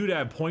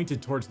doodad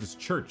pointed towards this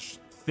church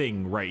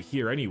thing right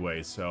here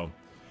anyway, so.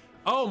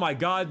 Oh my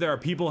god, there are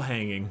people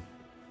hanging.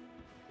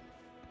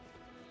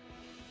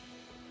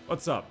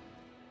 What's up?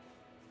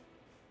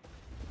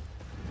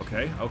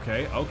 Okay,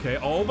 okay, okay.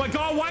 Oh my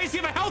god, why does he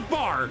have a health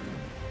bar?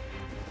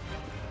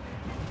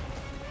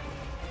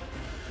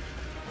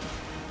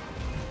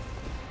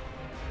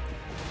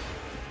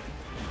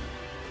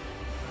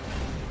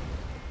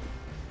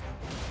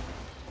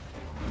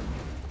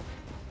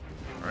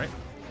 All right.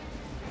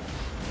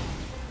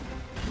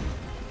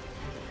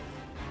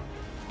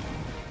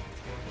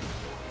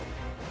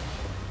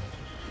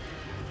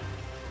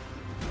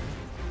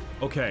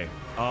 Okay,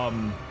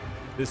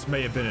 this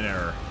may have been an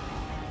error.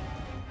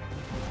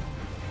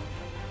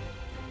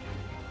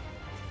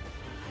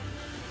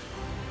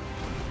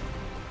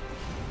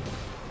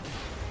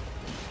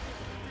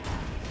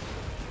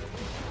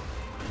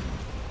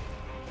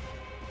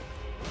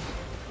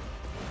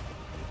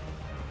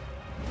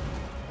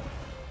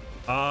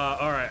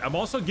 All right, I'm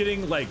also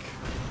getting like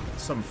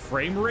some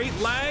frame rate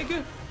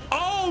lag.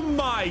 Oh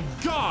my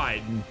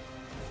god!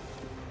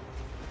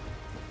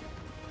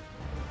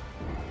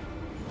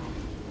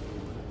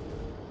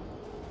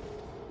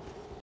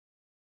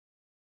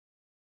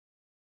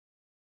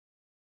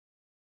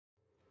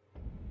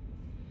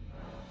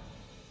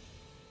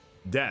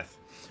 Death.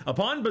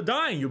 Upon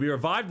dying, you'll be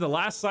revived in the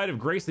last site of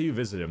grace that you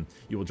visit him.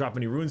 You will drop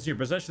any runes in your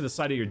possession to the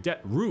side of your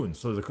debt. Runes,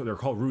 so they're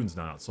called runes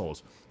now, not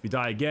souls. If you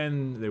die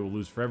again, they will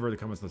lose forever. The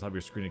compass on the top of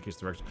your screen indicates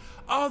direction.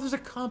 Oh, there's a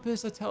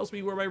compass that tells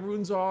me where my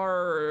runes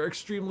are.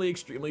 Extremely,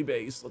 extremely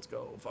base. Let's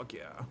go. Fuck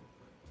yeah.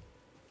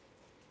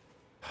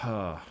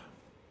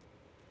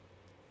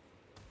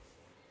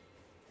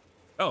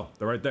 Oh,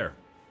 they're right there.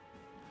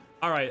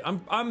 All right,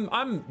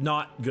 I'm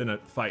not gonna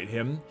fight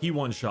him. He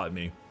one-shot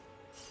me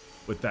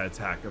with that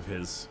attack of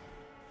his.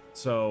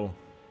 So,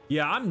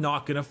 yeah, I'm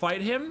not gonna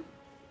fight him.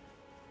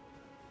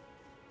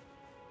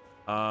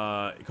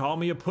 Call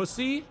me a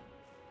pussy.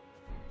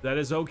 That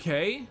is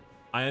okay.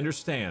 I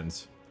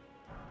understand.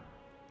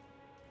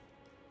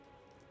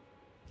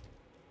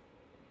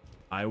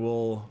 I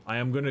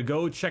am gonna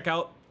go check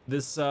out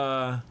this,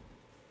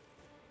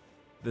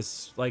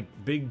 this, like,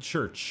 big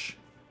church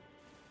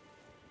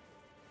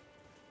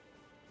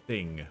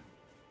thing.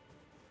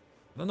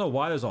 I don't know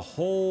why there's a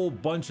whole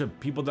bunch of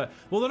people that,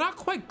 well, they're not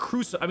quite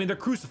crucified. I mean, they're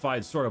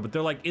crucified sort of, but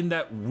they're like in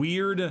that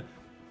weird,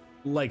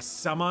 like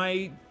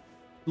semi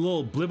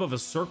little blip of a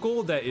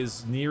circle that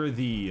is near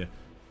the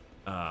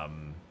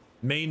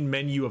main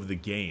menu of the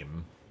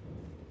game.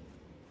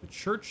 The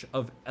Church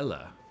of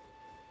Ella.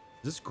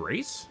 Is this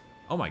Grace?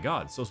 Oh my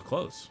god, so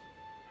close.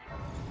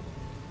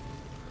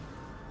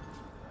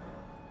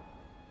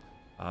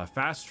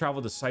 Fast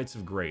travel to sites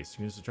of grace. You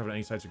can use to travel to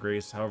any sites of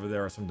grace. However,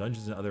 there are some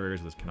dungeons in other areas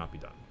where this cannot be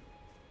done.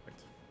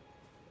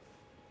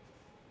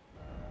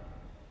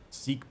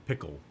 Seek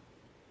pickle.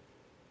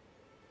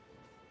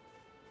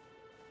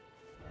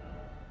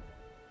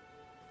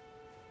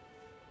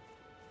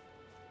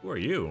 Who are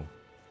you?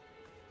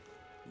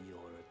 You're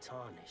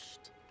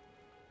tarnished.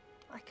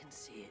 I can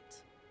see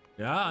it.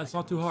 Yeah, it's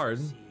not too hard.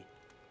 See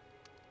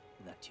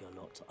that you're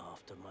not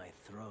after my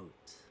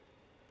throat.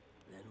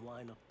 Then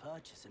why not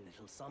purchase a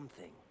little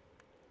something?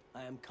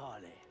 I am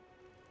Kale,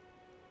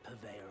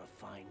 purveyor of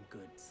fine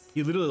goods.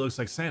 He literally looks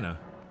like Santa.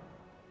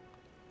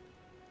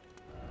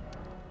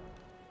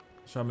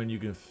 Shaman, you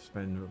can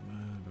spend.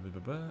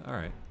 All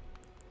right.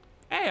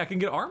 Hey, I can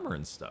get armor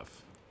and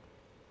stuff.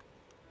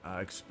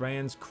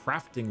 Expands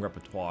crafting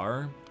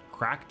repertoire.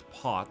 Cracked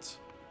pot.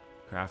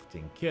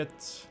 Crafting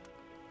kit.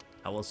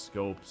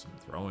 Telescope. Some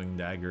throwing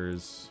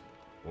daggers.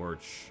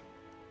 Torch.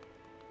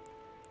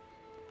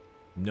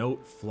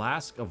 Note,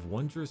 flask of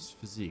wondrous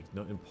physique.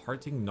 Note,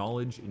 imparting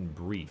knowledge in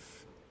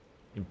brief.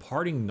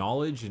 Imparting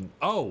knowledge in...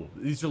 Oh,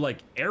 these are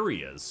like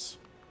areas.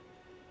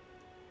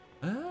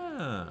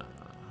 Ah.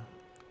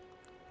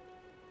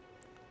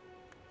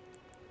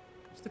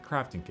 What's the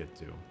crafting kit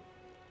do?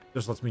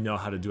 Just lets me know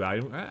how to do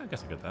item... I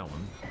guess I get that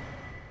one.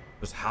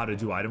 Just how to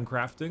do item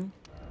crafting.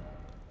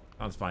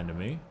 Sounds fine to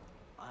me.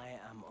 I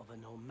am of a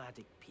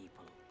nomadic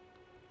people,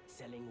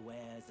 selling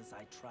wares as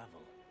I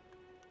travel.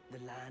 The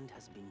land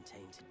has been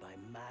tainted by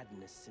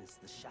madness since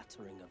the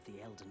shattering of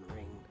the Elden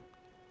Ring.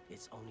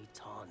 It's only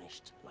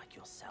tarnished like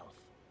yourself,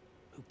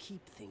 who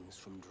keep things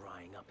from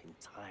drying up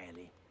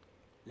entirely.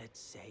 Let's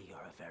say you're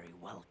a very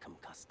welcome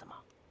customer.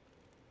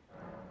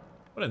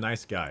 What a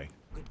nice guy.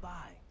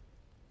 Goodbye.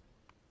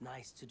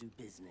 Nice to do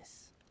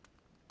business.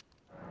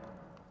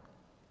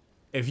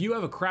 If you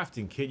have a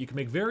crafting kit, you can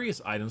make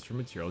various items from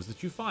materials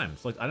that you find.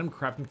 Select item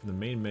crafting from the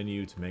main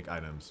menu to make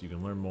items. You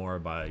can learn more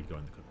by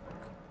going to the cookbook.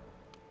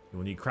 You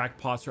will need cracked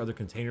pots or other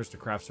containers to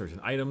craft certain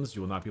items.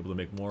 You will not be able to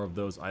make more of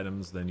those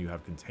items than you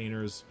have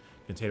containers.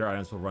 Container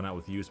items will run out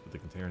with use, but the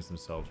containers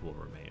themselves will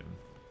remain.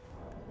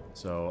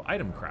 So,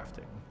 item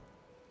crafting.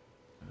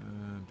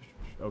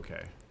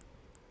 Okay.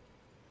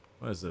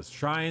 What is this?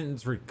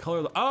 Shrines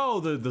recolor. Oh,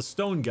 the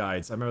stone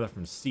guides. I remember that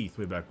from Seath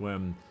way back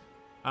when.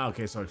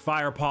 Okay, so like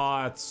fire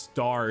pots,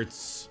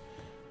 darts,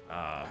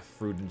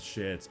 fruit and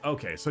shit.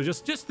 Okay, so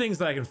just things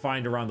that I can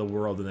find around the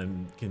world and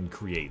then can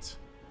create.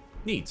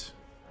 Neat.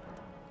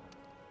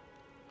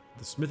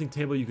 The smithing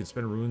table, you can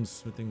spend runes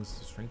smithing to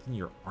strengthen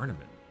your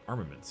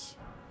armaments.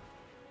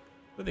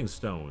 Smithing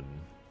stone.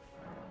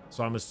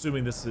 So I'm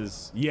assuming this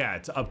is, yeah,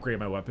 to upgrade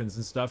my weapons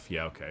and stuff.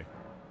 Yeah, okay.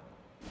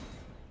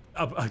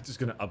 I'm just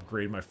gonna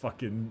upgrade my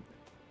fucking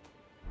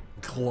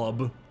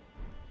club.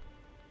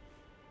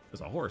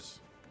 There's a horse.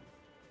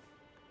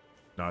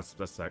 No,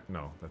 that's that.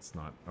 No, that's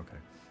not. Okay,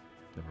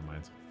 never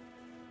mind.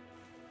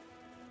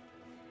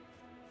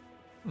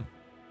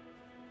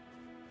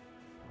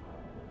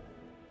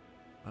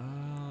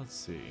 Let's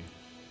see.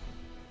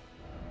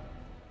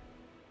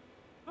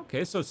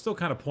 Okay, so it's still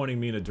kind of pointing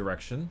me in a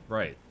direction.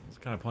 Right, it's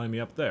kind of pointing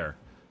me up there.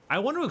 I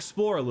want to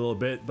explore a little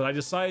bit, but I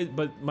decided,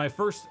 but my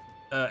first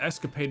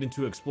escapade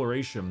into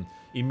exploration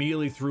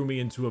immediately threw me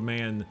into a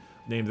man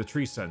named the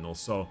Tree Sentinel,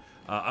 so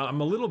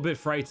I'm a little bit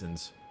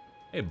frightened.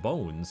 Hey,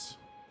 bones.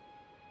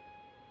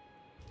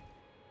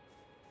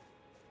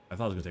 I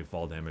thought I was gonna take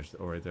fall damage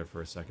right there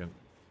for a second.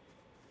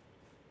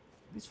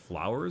 These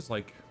flowers,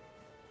 like...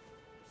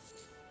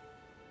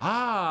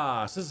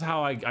 Ah, so this is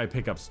how I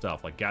pick up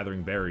stuff, like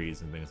gathering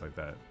berries and things like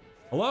that.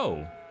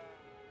 Hello.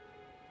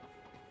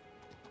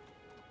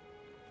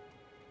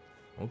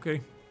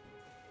 Okay.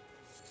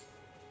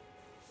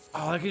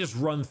 Oh, I can just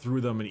run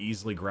through them and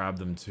easily grab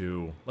them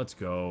too. Let's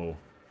go.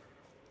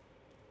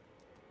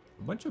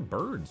 A bunch of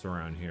birds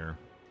around here.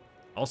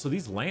 Also,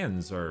 these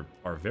lands are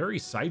very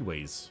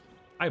sideways.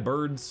 Hi,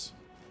 birds.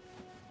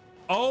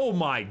 Oh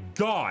my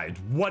god,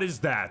 what is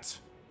that?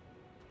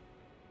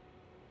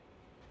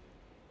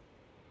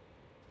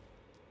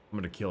 I'm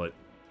gonna kill it.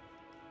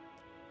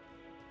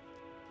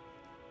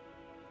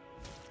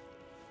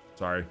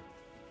 Sorry.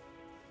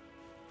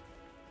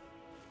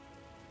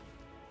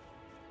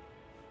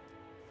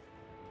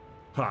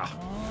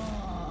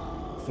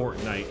 Ha.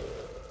 Fortnite.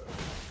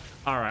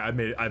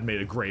 Alright, I've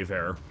made a grave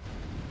error.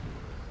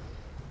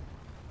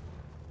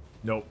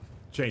 Nope.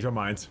 Changed my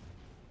mind.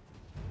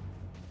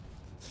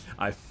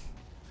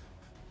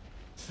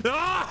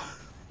 Ah!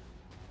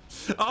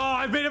 Oh,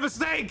 I made a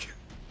mistake!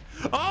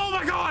 Oh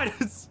my god!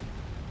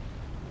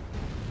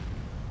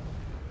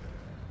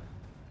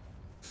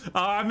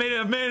 I made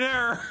an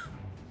error.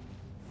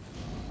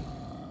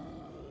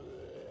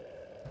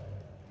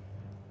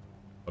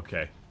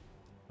 Okay,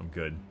 I'm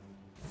good.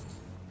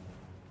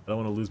 I don't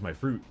want to lose my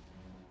fruit.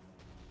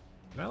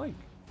 Can I like?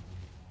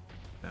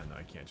 No,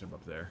 I can't jump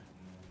up there.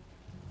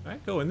 Can I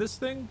go in this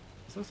thing?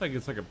 This looks like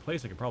it's like a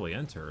place I could probably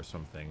enter or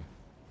something.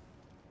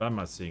 But I'm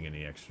not seeing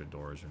any extra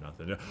doors or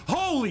nothing.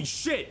 Holy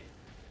shit!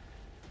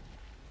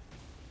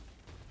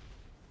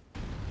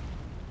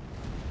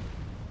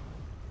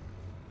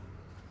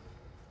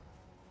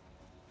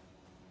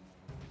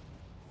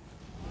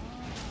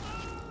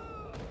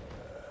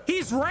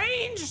 He's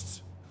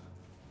ranged!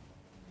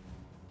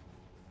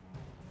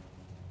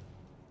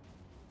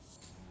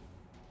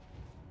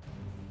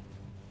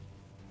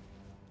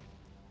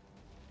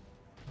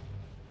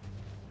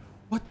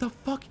 What the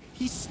fuck?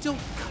 He's still...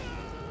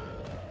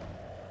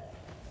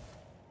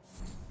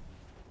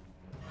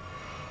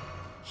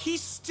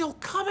 He's still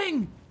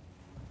coming!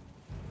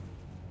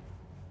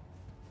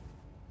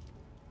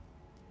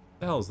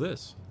 The hell is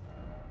this?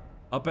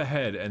 Up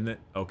ahead and then...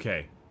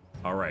 Okay.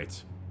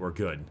 Alright. We're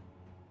good.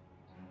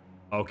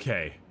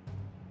 Okay.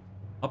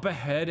 Up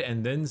ahead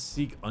and then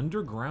seek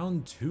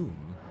underground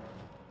tomb.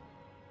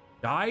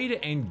 Guide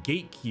and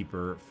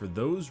gatekeeper for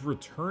those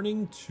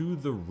returning to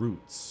the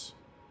roots.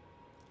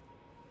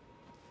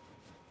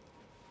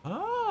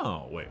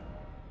 Oh, wait.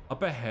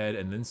 Up ahead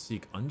and then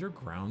seek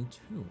underground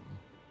tomb.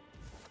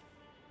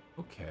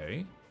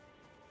 Okay.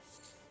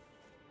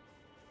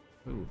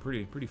 Ooh,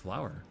 pretty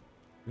flower.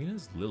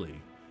 Rina's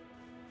lily.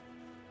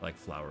 I like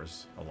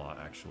flowers a lot,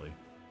 actually.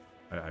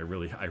 I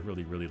really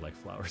like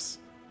flowers.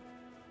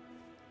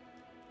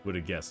 Would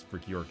have guessed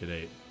Bricky Orchid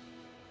 8.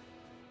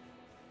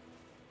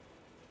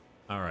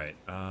 Alright,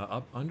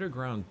 up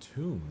underground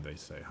tomb, they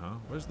say, huh?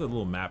 Where's the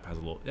little map? Has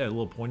a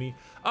little pointy.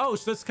 Oh,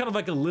 so that's kind of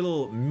like a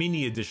little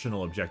mini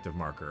additional objective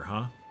marker,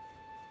 huh?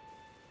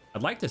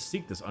 I'd like to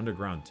seek this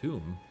underground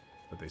tomb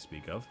that they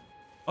speak of.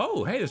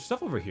 Oh, hey, there's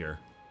stuff over here.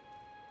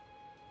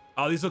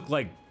 Oh, these look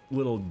like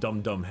little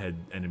dumb head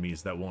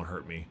enemies that won't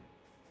hurt me.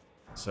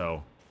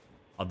 So,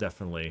 I'll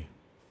definitely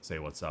say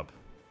what's up.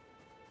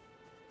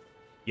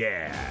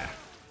 Yeah.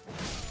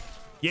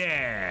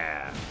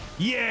 Yeah.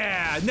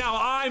 Yeah. Now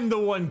I'm the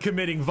one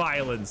committing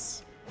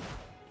violence.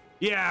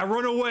 Yeah,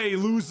 run away,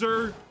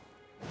 loser.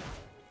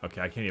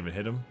 Okay, I can't even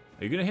hit him.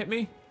 Are you gonna hit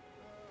me?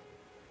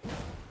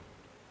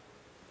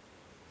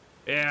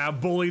 Yeah,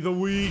 bully the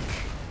weak.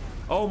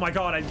 Oh my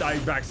god, I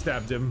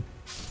backstabbed him.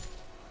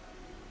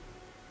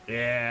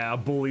 Yeah,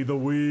 bully the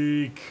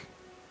weak.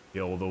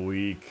 Kill the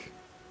weak.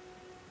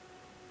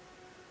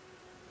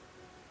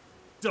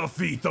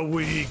 Defeat the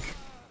weak.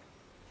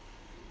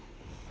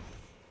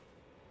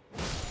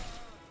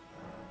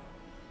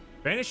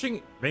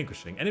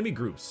 Vanquishing enemy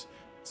groups.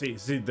 See,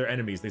 they're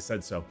enemies, they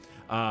said so.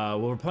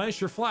 Will replenish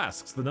your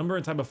flasks. The number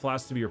and type of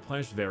flasks to be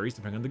replenished varies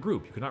depending on the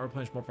group. You cannot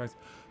replenish more flasks.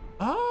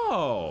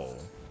 Oh.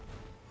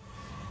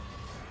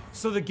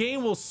 So the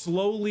game will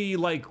slowly,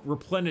 like,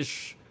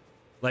 replenish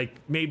Like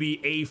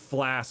maybe a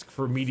flask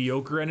for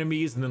mediocre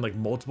enemies and then like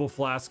multiple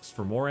flasks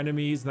for more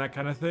enemies and that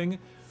kind of thing.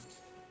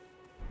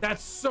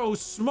 That's so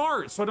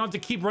smart. So I don't have to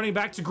keep running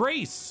back to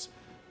Grace.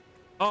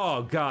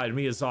 Oh God,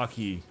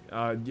 Miyazaki,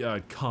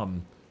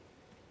 come.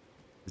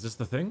 Is this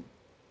the thing?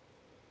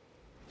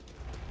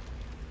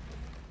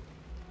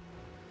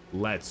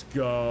 Let's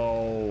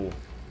go.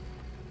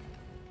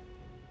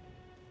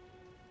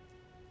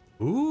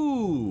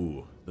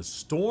 Ooh, the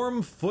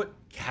Stormfoot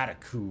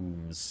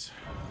Catacombs.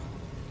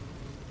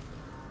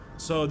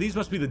 So these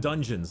must be the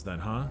dungeons then,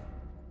 huh?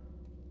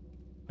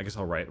 I guess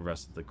I'll write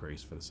rest of the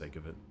Grace for the sake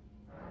of it.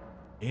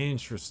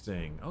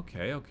 Interesting.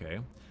 Okay, okay.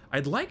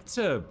 I'd like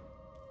to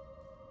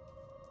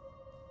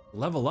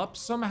level up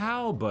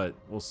somehow, but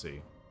we'll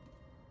see.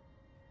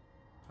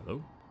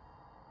 Hello?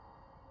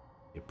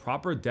 A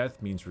proper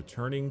death means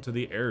returning to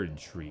the Arid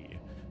Tree.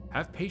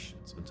 Have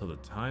patience until the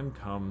time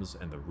comes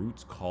and the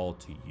roots call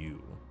to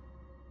you.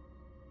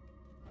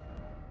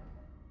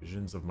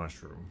 Visions of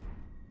Mushroom.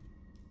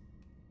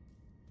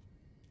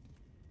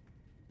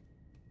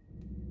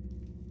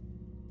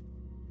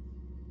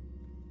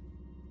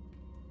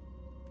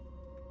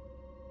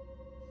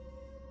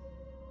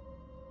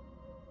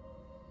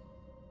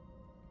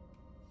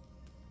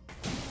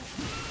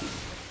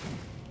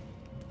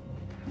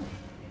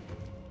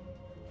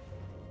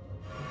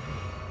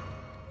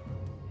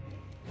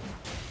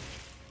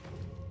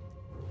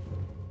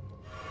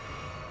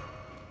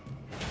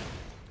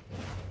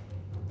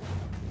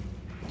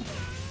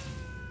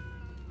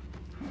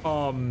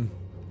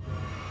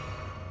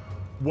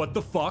 What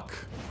the fuck?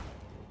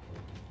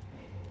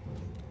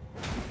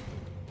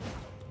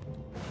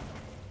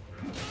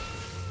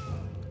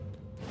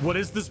 What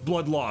is this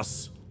blood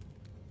loss?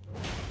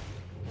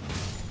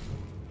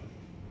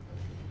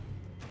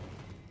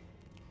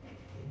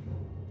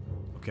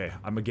 Okay,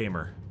 I'm a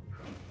gamer.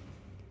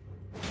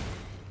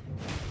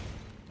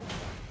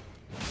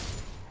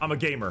 I'm a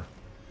gamer.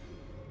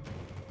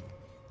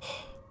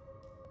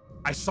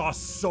 I saw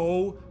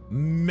so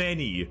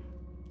many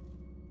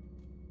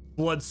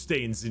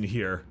bloodstains in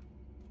here.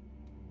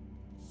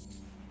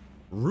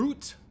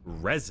 Root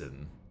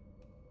resin.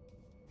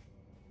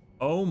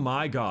 Oh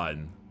my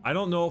God. I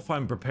don't know if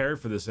I'm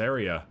prepared for this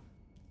area.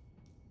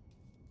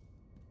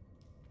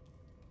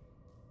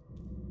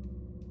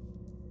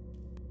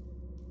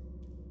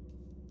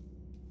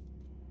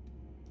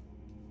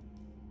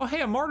 Oh,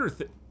 hey, a martyr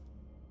thing.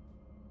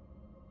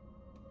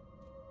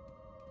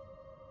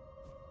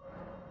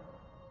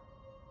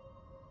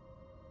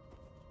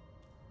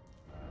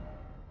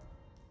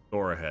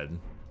 Door ahead.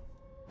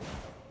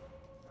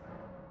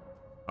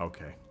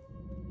 Okay.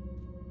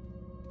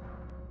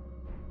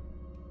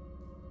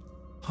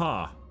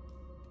 Huh.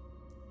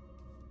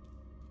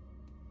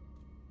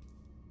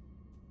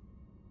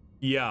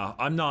 Yeah,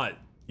 I'm not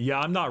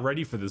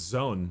ready for this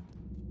zone.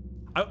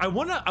 I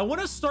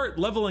wanna start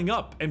leveling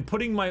up and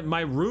putting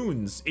my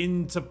runes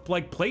into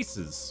like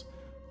places.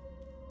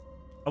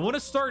 I wanna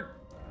start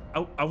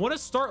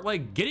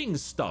like getting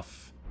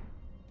stuff.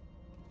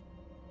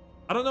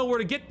 I don't know where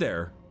to get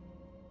there.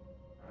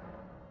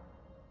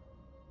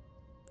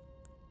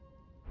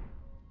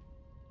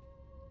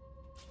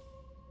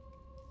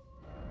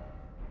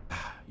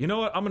 You know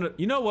what?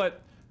 You know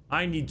what?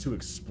 I need to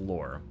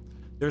explore.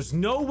 There's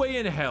no way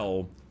in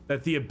hell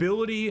that the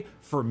ability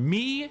for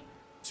me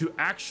to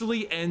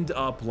actually end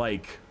up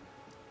like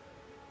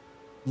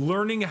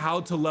learning how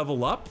to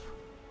level up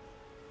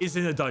is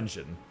in a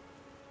dungeon.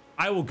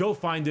 I will go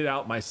find it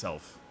out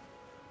myself.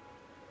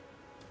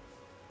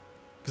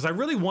 Because I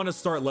really want to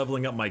start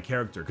leveling up my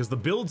character because the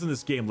builds in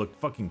this game look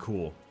fucking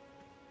cool.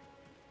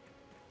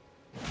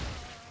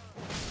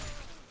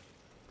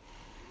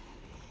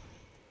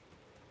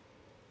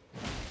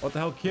 What the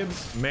hell,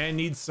 Kibbs? Man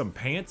needs some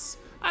pants?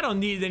 I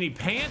don't need any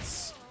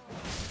pants.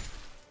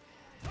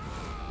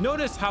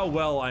 Notice how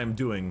well I am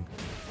doing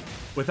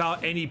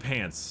without any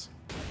pants.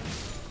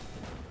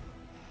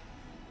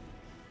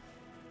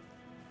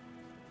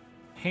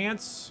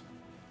 Pants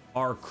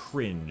are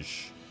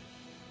cringe.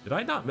 Did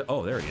I not?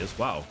 Oh, there he is.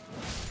 Wow.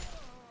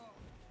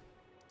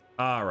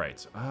 All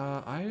right.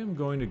 I am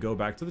going to go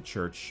back to the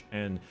church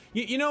and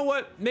you know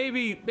what?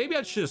 Maybe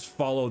I should just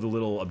follow the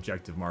little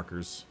objective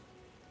markers.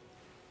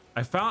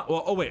 I found,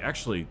 well, oh wait,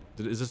 actually,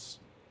 is this?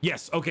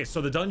 Yes. Okay.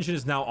 So the dungeon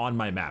is now on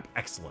my map.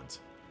 Excellent.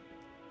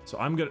 So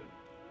I'm gonna.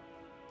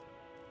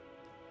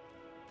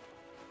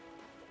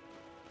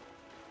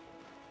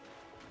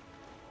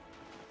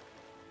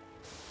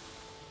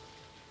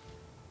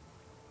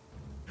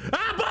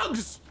 Ah,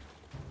 bugs!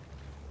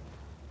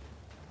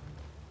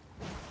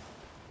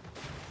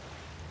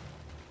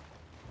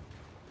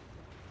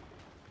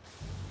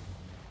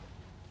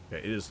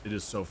 Okay, it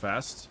is so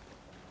fast.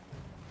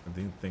 I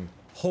think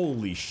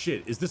holy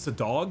shit, is this a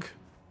dog?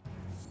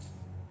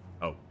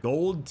 Oh,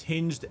 gold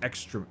tinged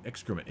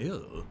excrement.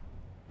 Ew.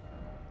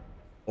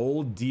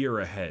 Old deer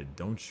ahead.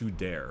 Don't you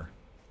dare.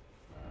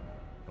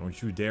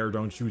 Don't you dare,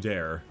 don't you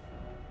dare.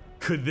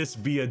 Could this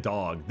be a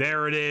dog?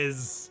 There it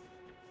is.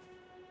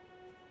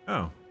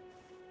 Oh.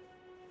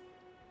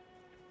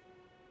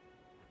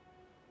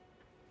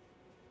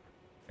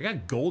 I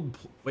got gold.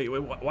 Wait,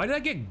 why did I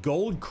get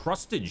gold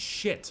crusted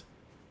shit?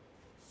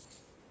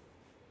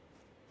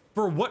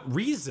 For what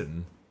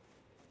reason?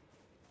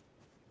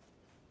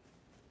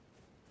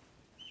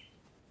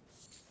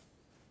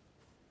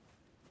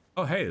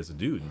 Oh, hey, there's a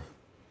dude.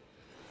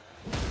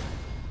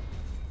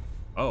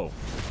 Oh,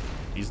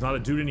 he's not a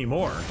dude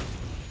anymore.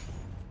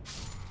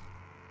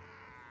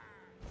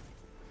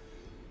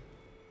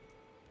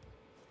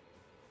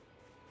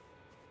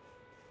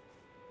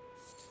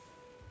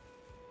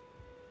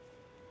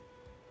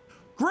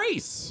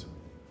 Grace!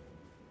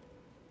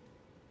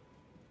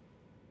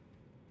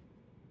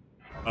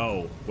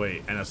 Oh,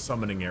 wait, and a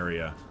summoning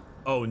area.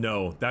 Oh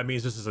no, that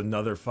means this is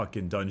another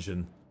fucking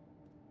dungeon.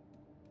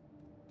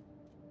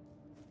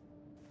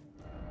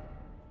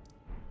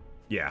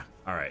 Yeah,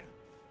 alright.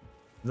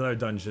 Another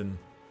dungeon.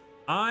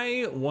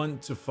 I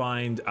want to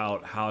find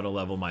out how to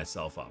level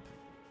myself up.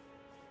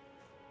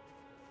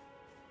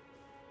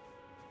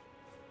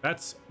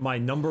 That's my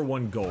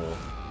 #1 goal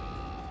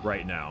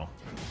right now.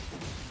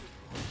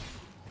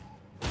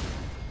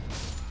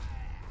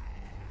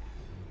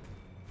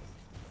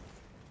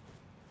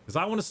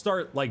 Because I want to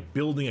start, like,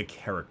 building a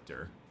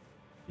character,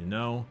 you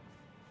know?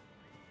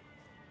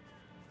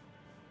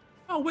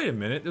 Oh, wait a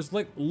minute. There's,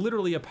 like,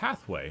 literally a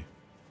pathway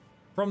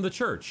from the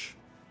church.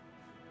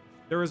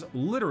 There is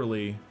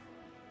literally...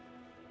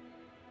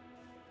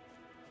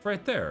 It's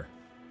right there.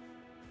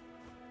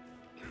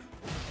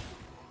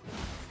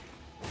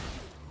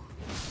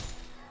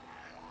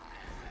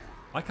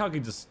 I like how I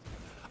can just...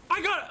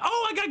 I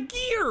got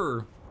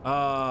gear!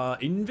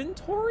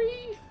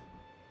 Inventory?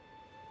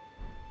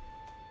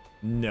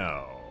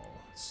 No.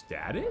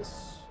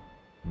 Status?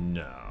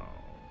 No.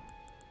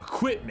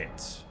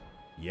 Equipment.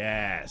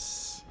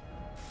 Yes.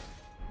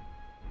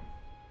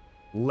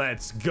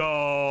 Let's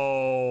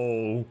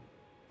go.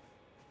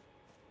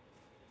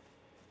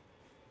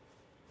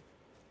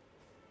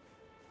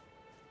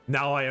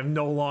 Now I am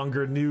no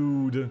longer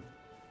nude.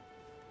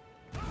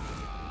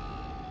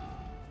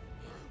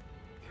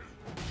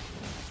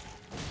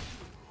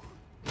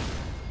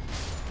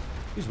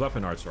 These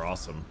weapon arts are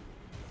awesome.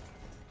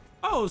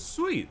 Oh,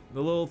 sweet.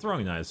 The little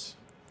throwing knives.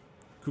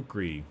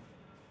 Kukri.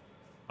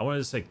 I wanted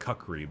to say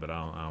kukri, but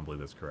I don't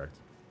believe that's correct.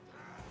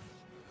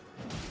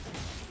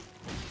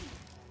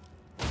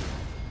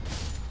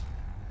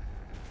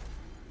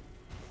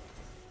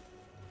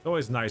 It's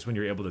always nice when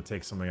you're able to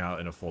take something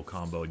out in a full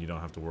combo and you don't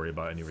have to worry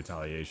about any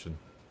retaliation.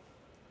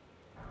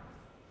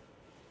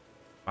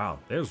 Wow,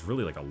 there's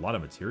really like a lot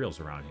of materials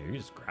around here. You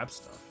just grab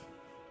stuff.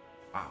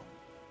 Wow.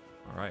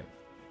 All right.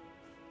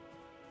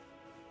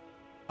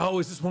 Oh,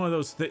 is this one of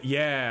those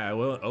yeah,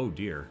 well, oh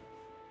dear.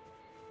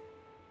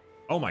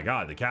 Oh my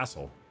god, the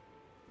castle.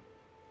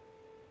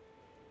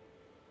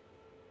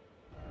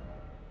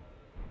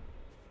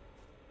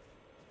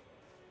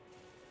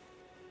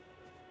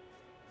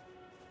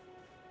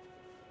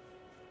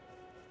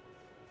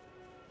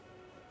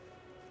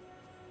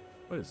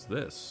 What is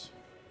this?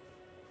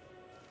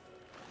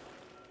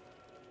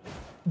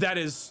 That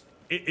is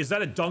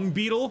that a dung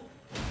beetle?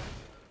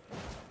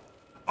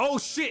 Oh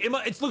shit,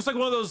 it looks like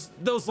one of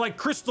those like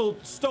crystal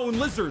stone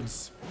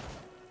lizards.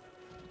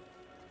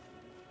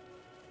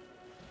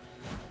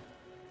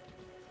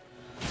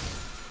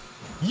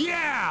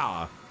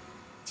 Yeah!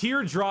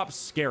 Teardrop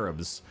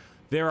scarabs.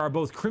 There are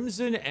both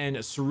crimson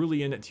and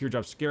cerulean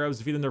teardrop scarabs.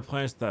 Defeat them, their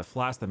planets that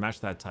flask that match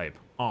that type.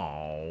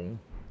 Oh,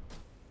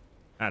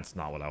 that's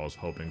not what I was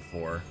hoping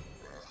for.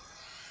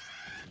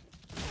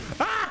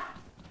 Ah!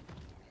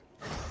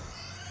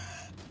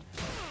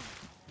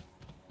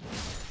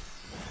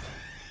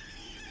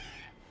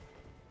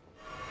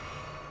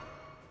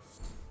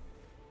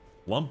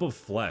 Lump of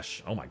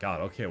flesh. Oh my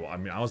god. Okay, well, I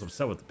mean, I was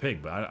upset with the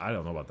pig, but I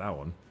don't know about that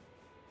one.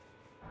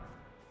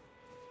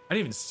 I didn't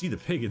even see the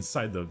pig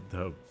inside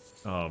the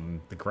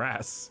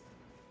grass.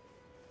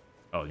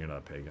 Oh, you're not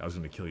a pig. I was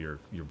gonna kill your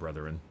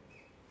brethren.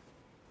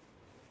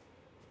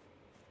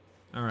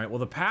 All right. Well,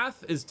 the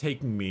path is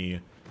taking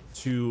me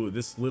to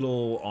this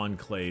little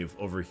enclave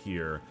over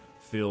here,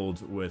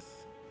 filled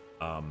with,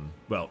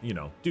 well, you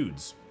know,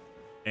 dudes.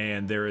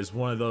 And there is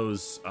one of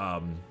those,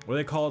 what do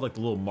they call it? Like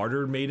the little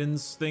martyr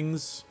maidens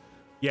things.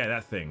 Yeah,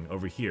 that thing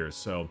over here.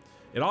 So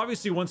it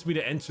obviously wants me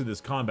to enter this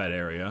combat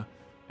area.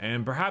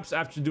 And perhaps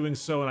after doing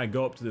so and I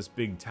go up to this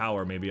big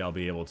tower, maybe I'll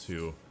be able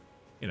to,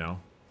 you know.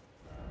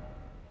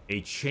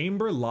 A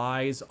chamber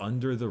lies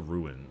under the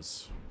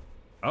ruins.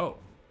 Oh,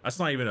 that's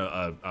not even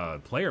a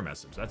player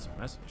message. That's a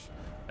message.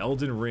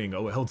 Elden Ring.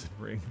 Oh, Elden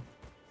Ring.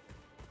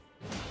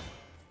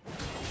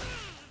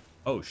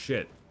 Oh,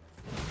 shit.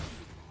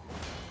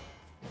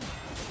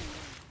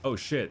 Oh,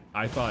 shit.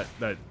 I thought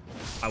that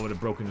I would have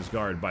broken his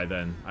guard by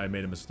then. I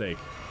made a mistake.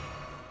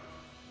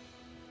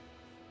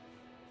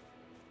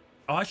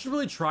 Oh, I should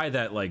really try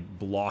that, like,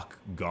 block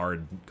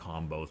guard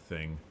combo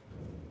thing.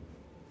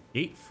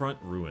 Gate front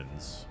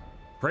ruins.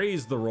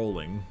 Praise the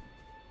rolling.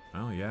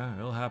 Oh, yeah,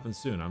 it'll happen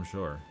soon, I'm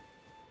sure.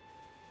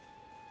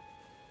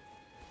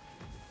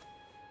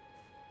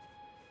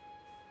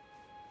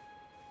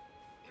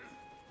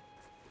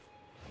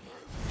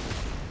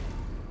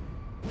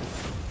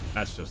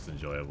 That's just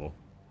enjoyable.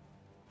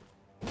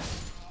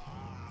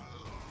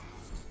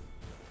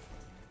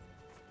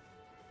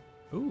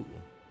 Ooh.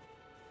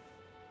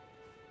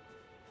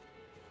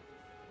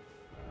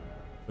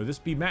 Would this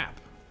be map?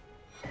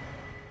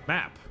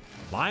 Map.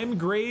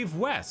 Limegrave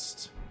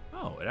West.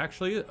 Oh, it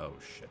actually is. Oh,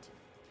 shit.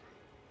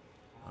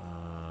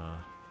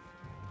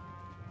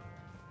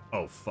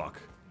 Oh, fuck.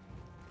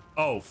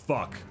 Oh,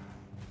 fuck.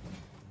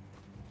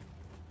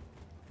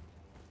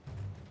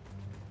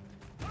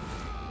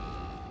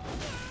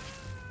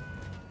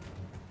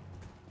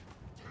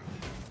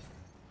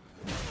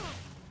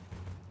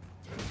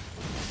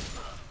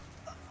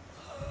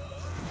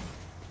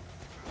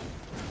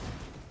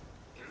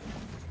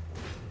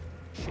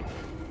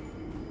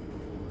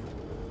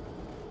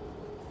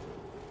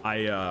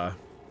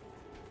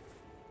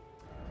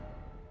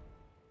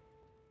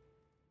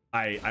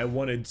 I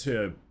wanted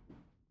to.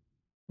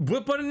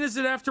 What button is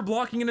it after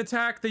blocking an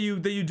attack that you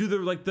do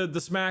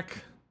the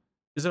smack?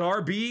 Is it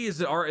RB?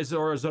 Is it R? Is it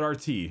or is it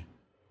RT?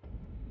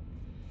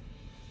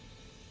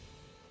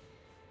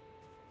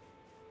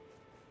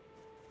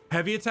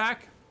 Heavy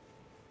attack?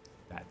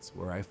 That's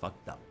where I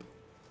fucked up.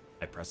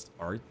 I pressed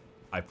R.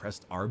 I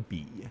pressed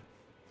RB.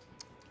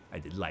 I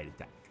did light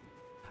attack.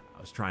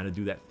 I was trying to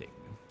do that thing.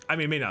 I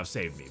mean, it may not have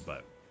saved me,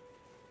 but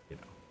you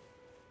know.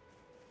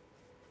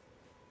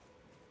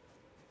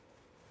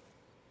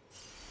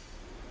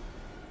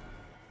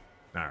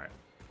 All right.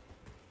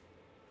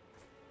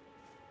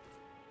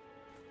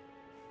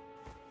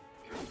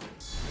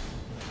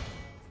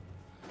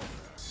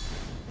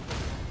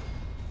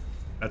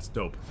 That's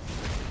dope.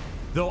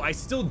 Though I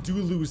still do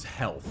lose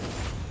health.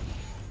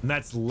 And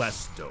that's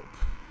less dope.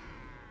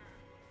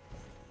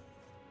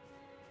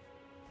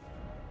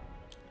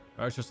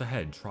 Oh, it's just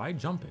ahead. Try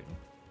jumping.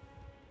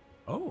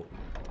 Oh.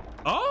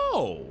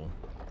 Oh!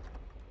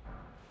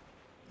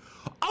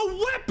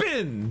 A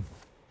weapon!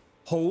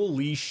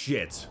 Holy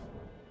shit.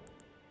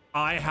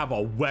 I have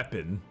a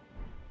weapon.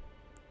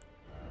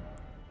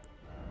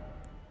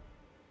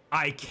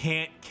 I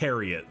can't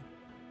carry it.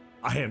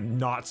 I am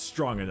not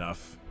strong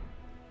enough.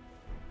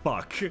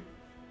 Fuck.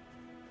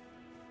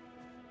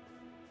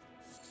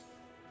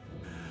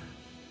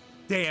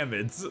 Damn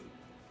it.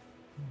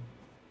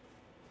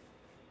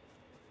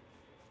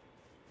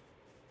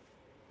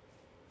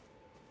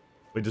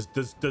 Wait,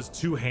 does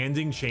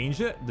two-handing change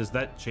it? Does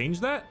that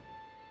change that?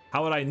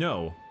 How would I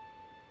know?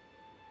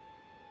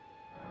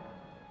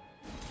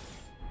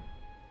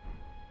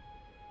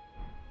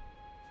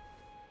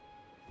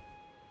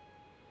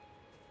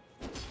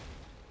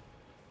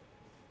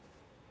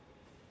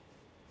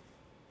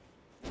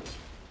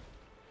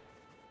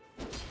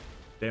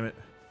 Damn it.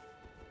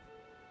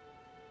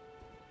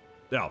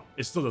 No,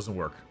 it still doesn't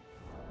work.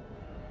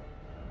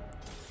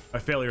 My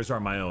failures are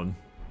my own.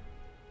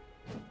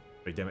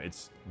 Wait, damn it,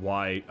 it's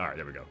Y. All right,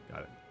 there we go.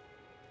 Got it.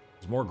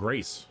 There's more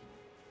grace.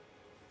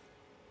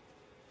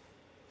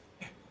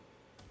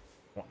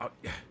 Well,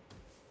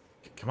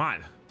 come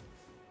on.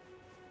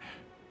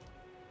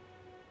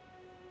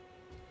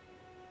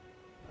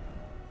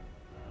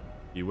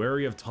 Be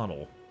wary of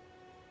tunnel.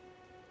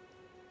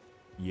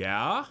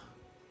 Yeah?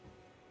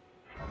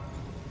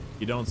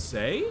 You don't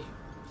say?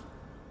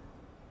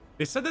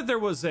 They said that there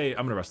was a...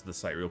 I'm gonna rest the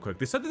site real quick.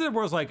 They said that there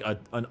was like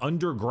an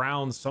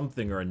underground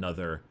something or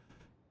another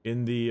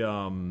in the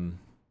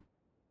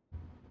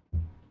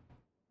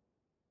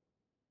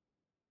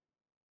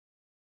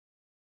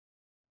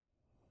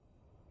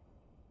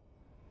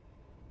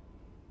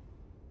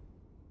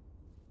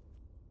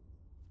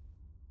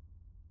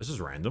This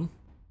is random.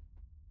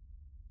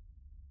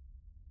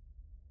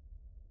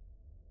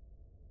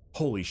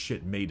 Holy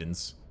shit,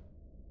 maidens.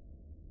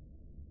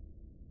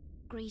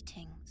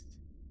 Greetings,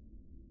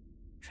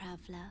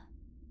 traveler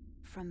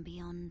from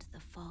beyond the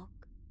fog.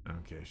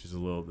 Okay, she's a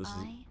little...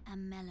 I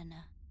am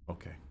Melina.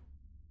 Okay.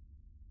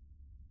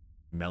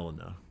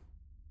 Melina.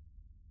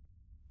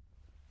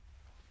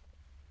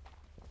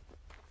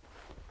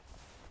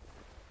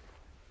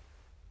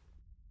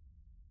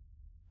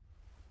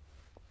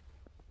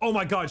 Oh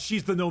my god,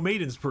 she's the no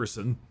maidens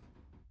person.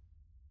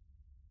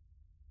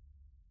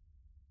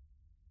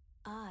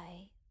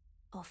 I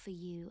offer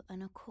you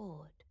an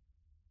accord.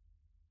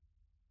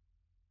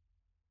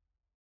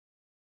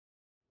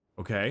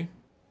 Okay.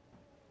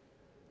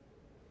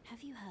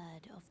 Have you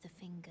heard of the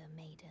Finger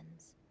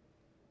Maidens?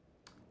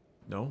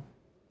 No?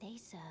 They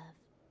serve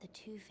the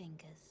Two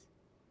Fingers,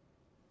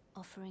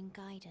 offering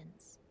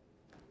guidance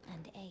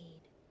and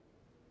aid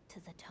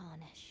to the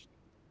tarnished.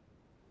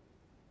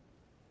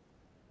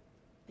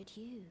 But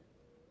you,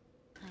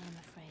 I am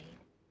afraid,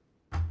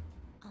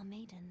 are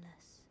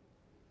maidenless.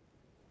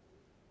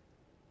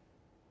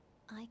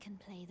 I can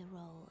play the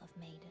role of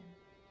maiden.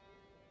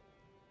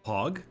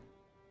 Hog?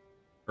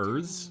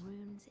 Urz? Turning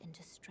runes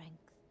into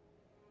strength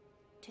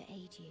to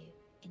aid you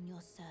in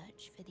your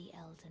search for the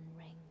Elden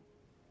Ring.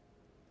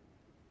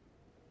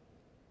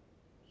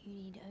 You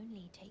need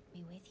only take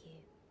me with you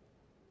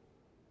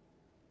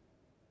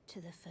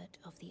to the foot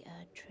of the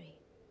Erd Tree.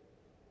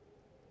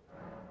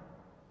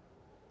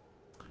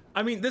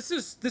 I mean, this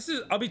is,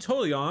 I'll be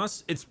totally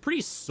honest, it's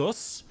pretty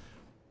sus,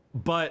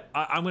 but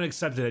I'm gonna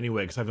accept it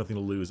anyway because I have nothing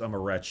to lose. I'm a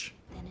wretch.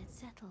 Then it's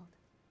settled.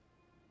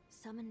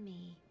 Summon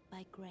me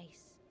by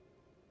grace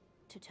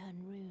to turn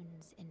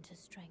runes into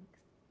strength.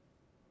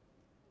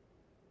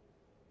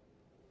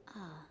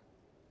 Ah,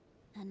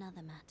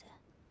 another matter.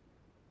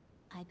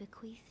 I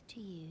bequeath to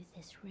you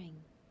this ring.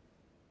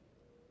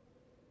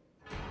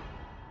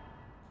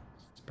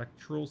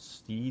 Spectral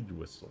steed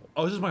whistle.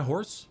 Oh, this is my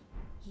horse?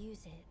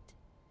 Use it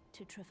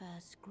to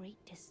traverse great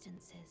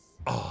distances.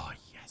 Oh,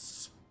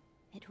 yes.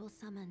 It will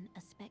summon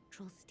a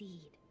spectral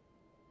steed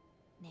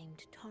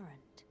named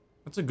Torrent.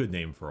 That's a good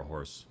name for a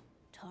horse.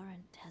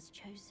 Torrent has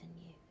chosen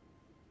you.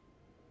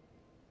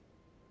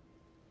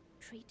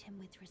 Treat him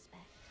with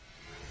respect.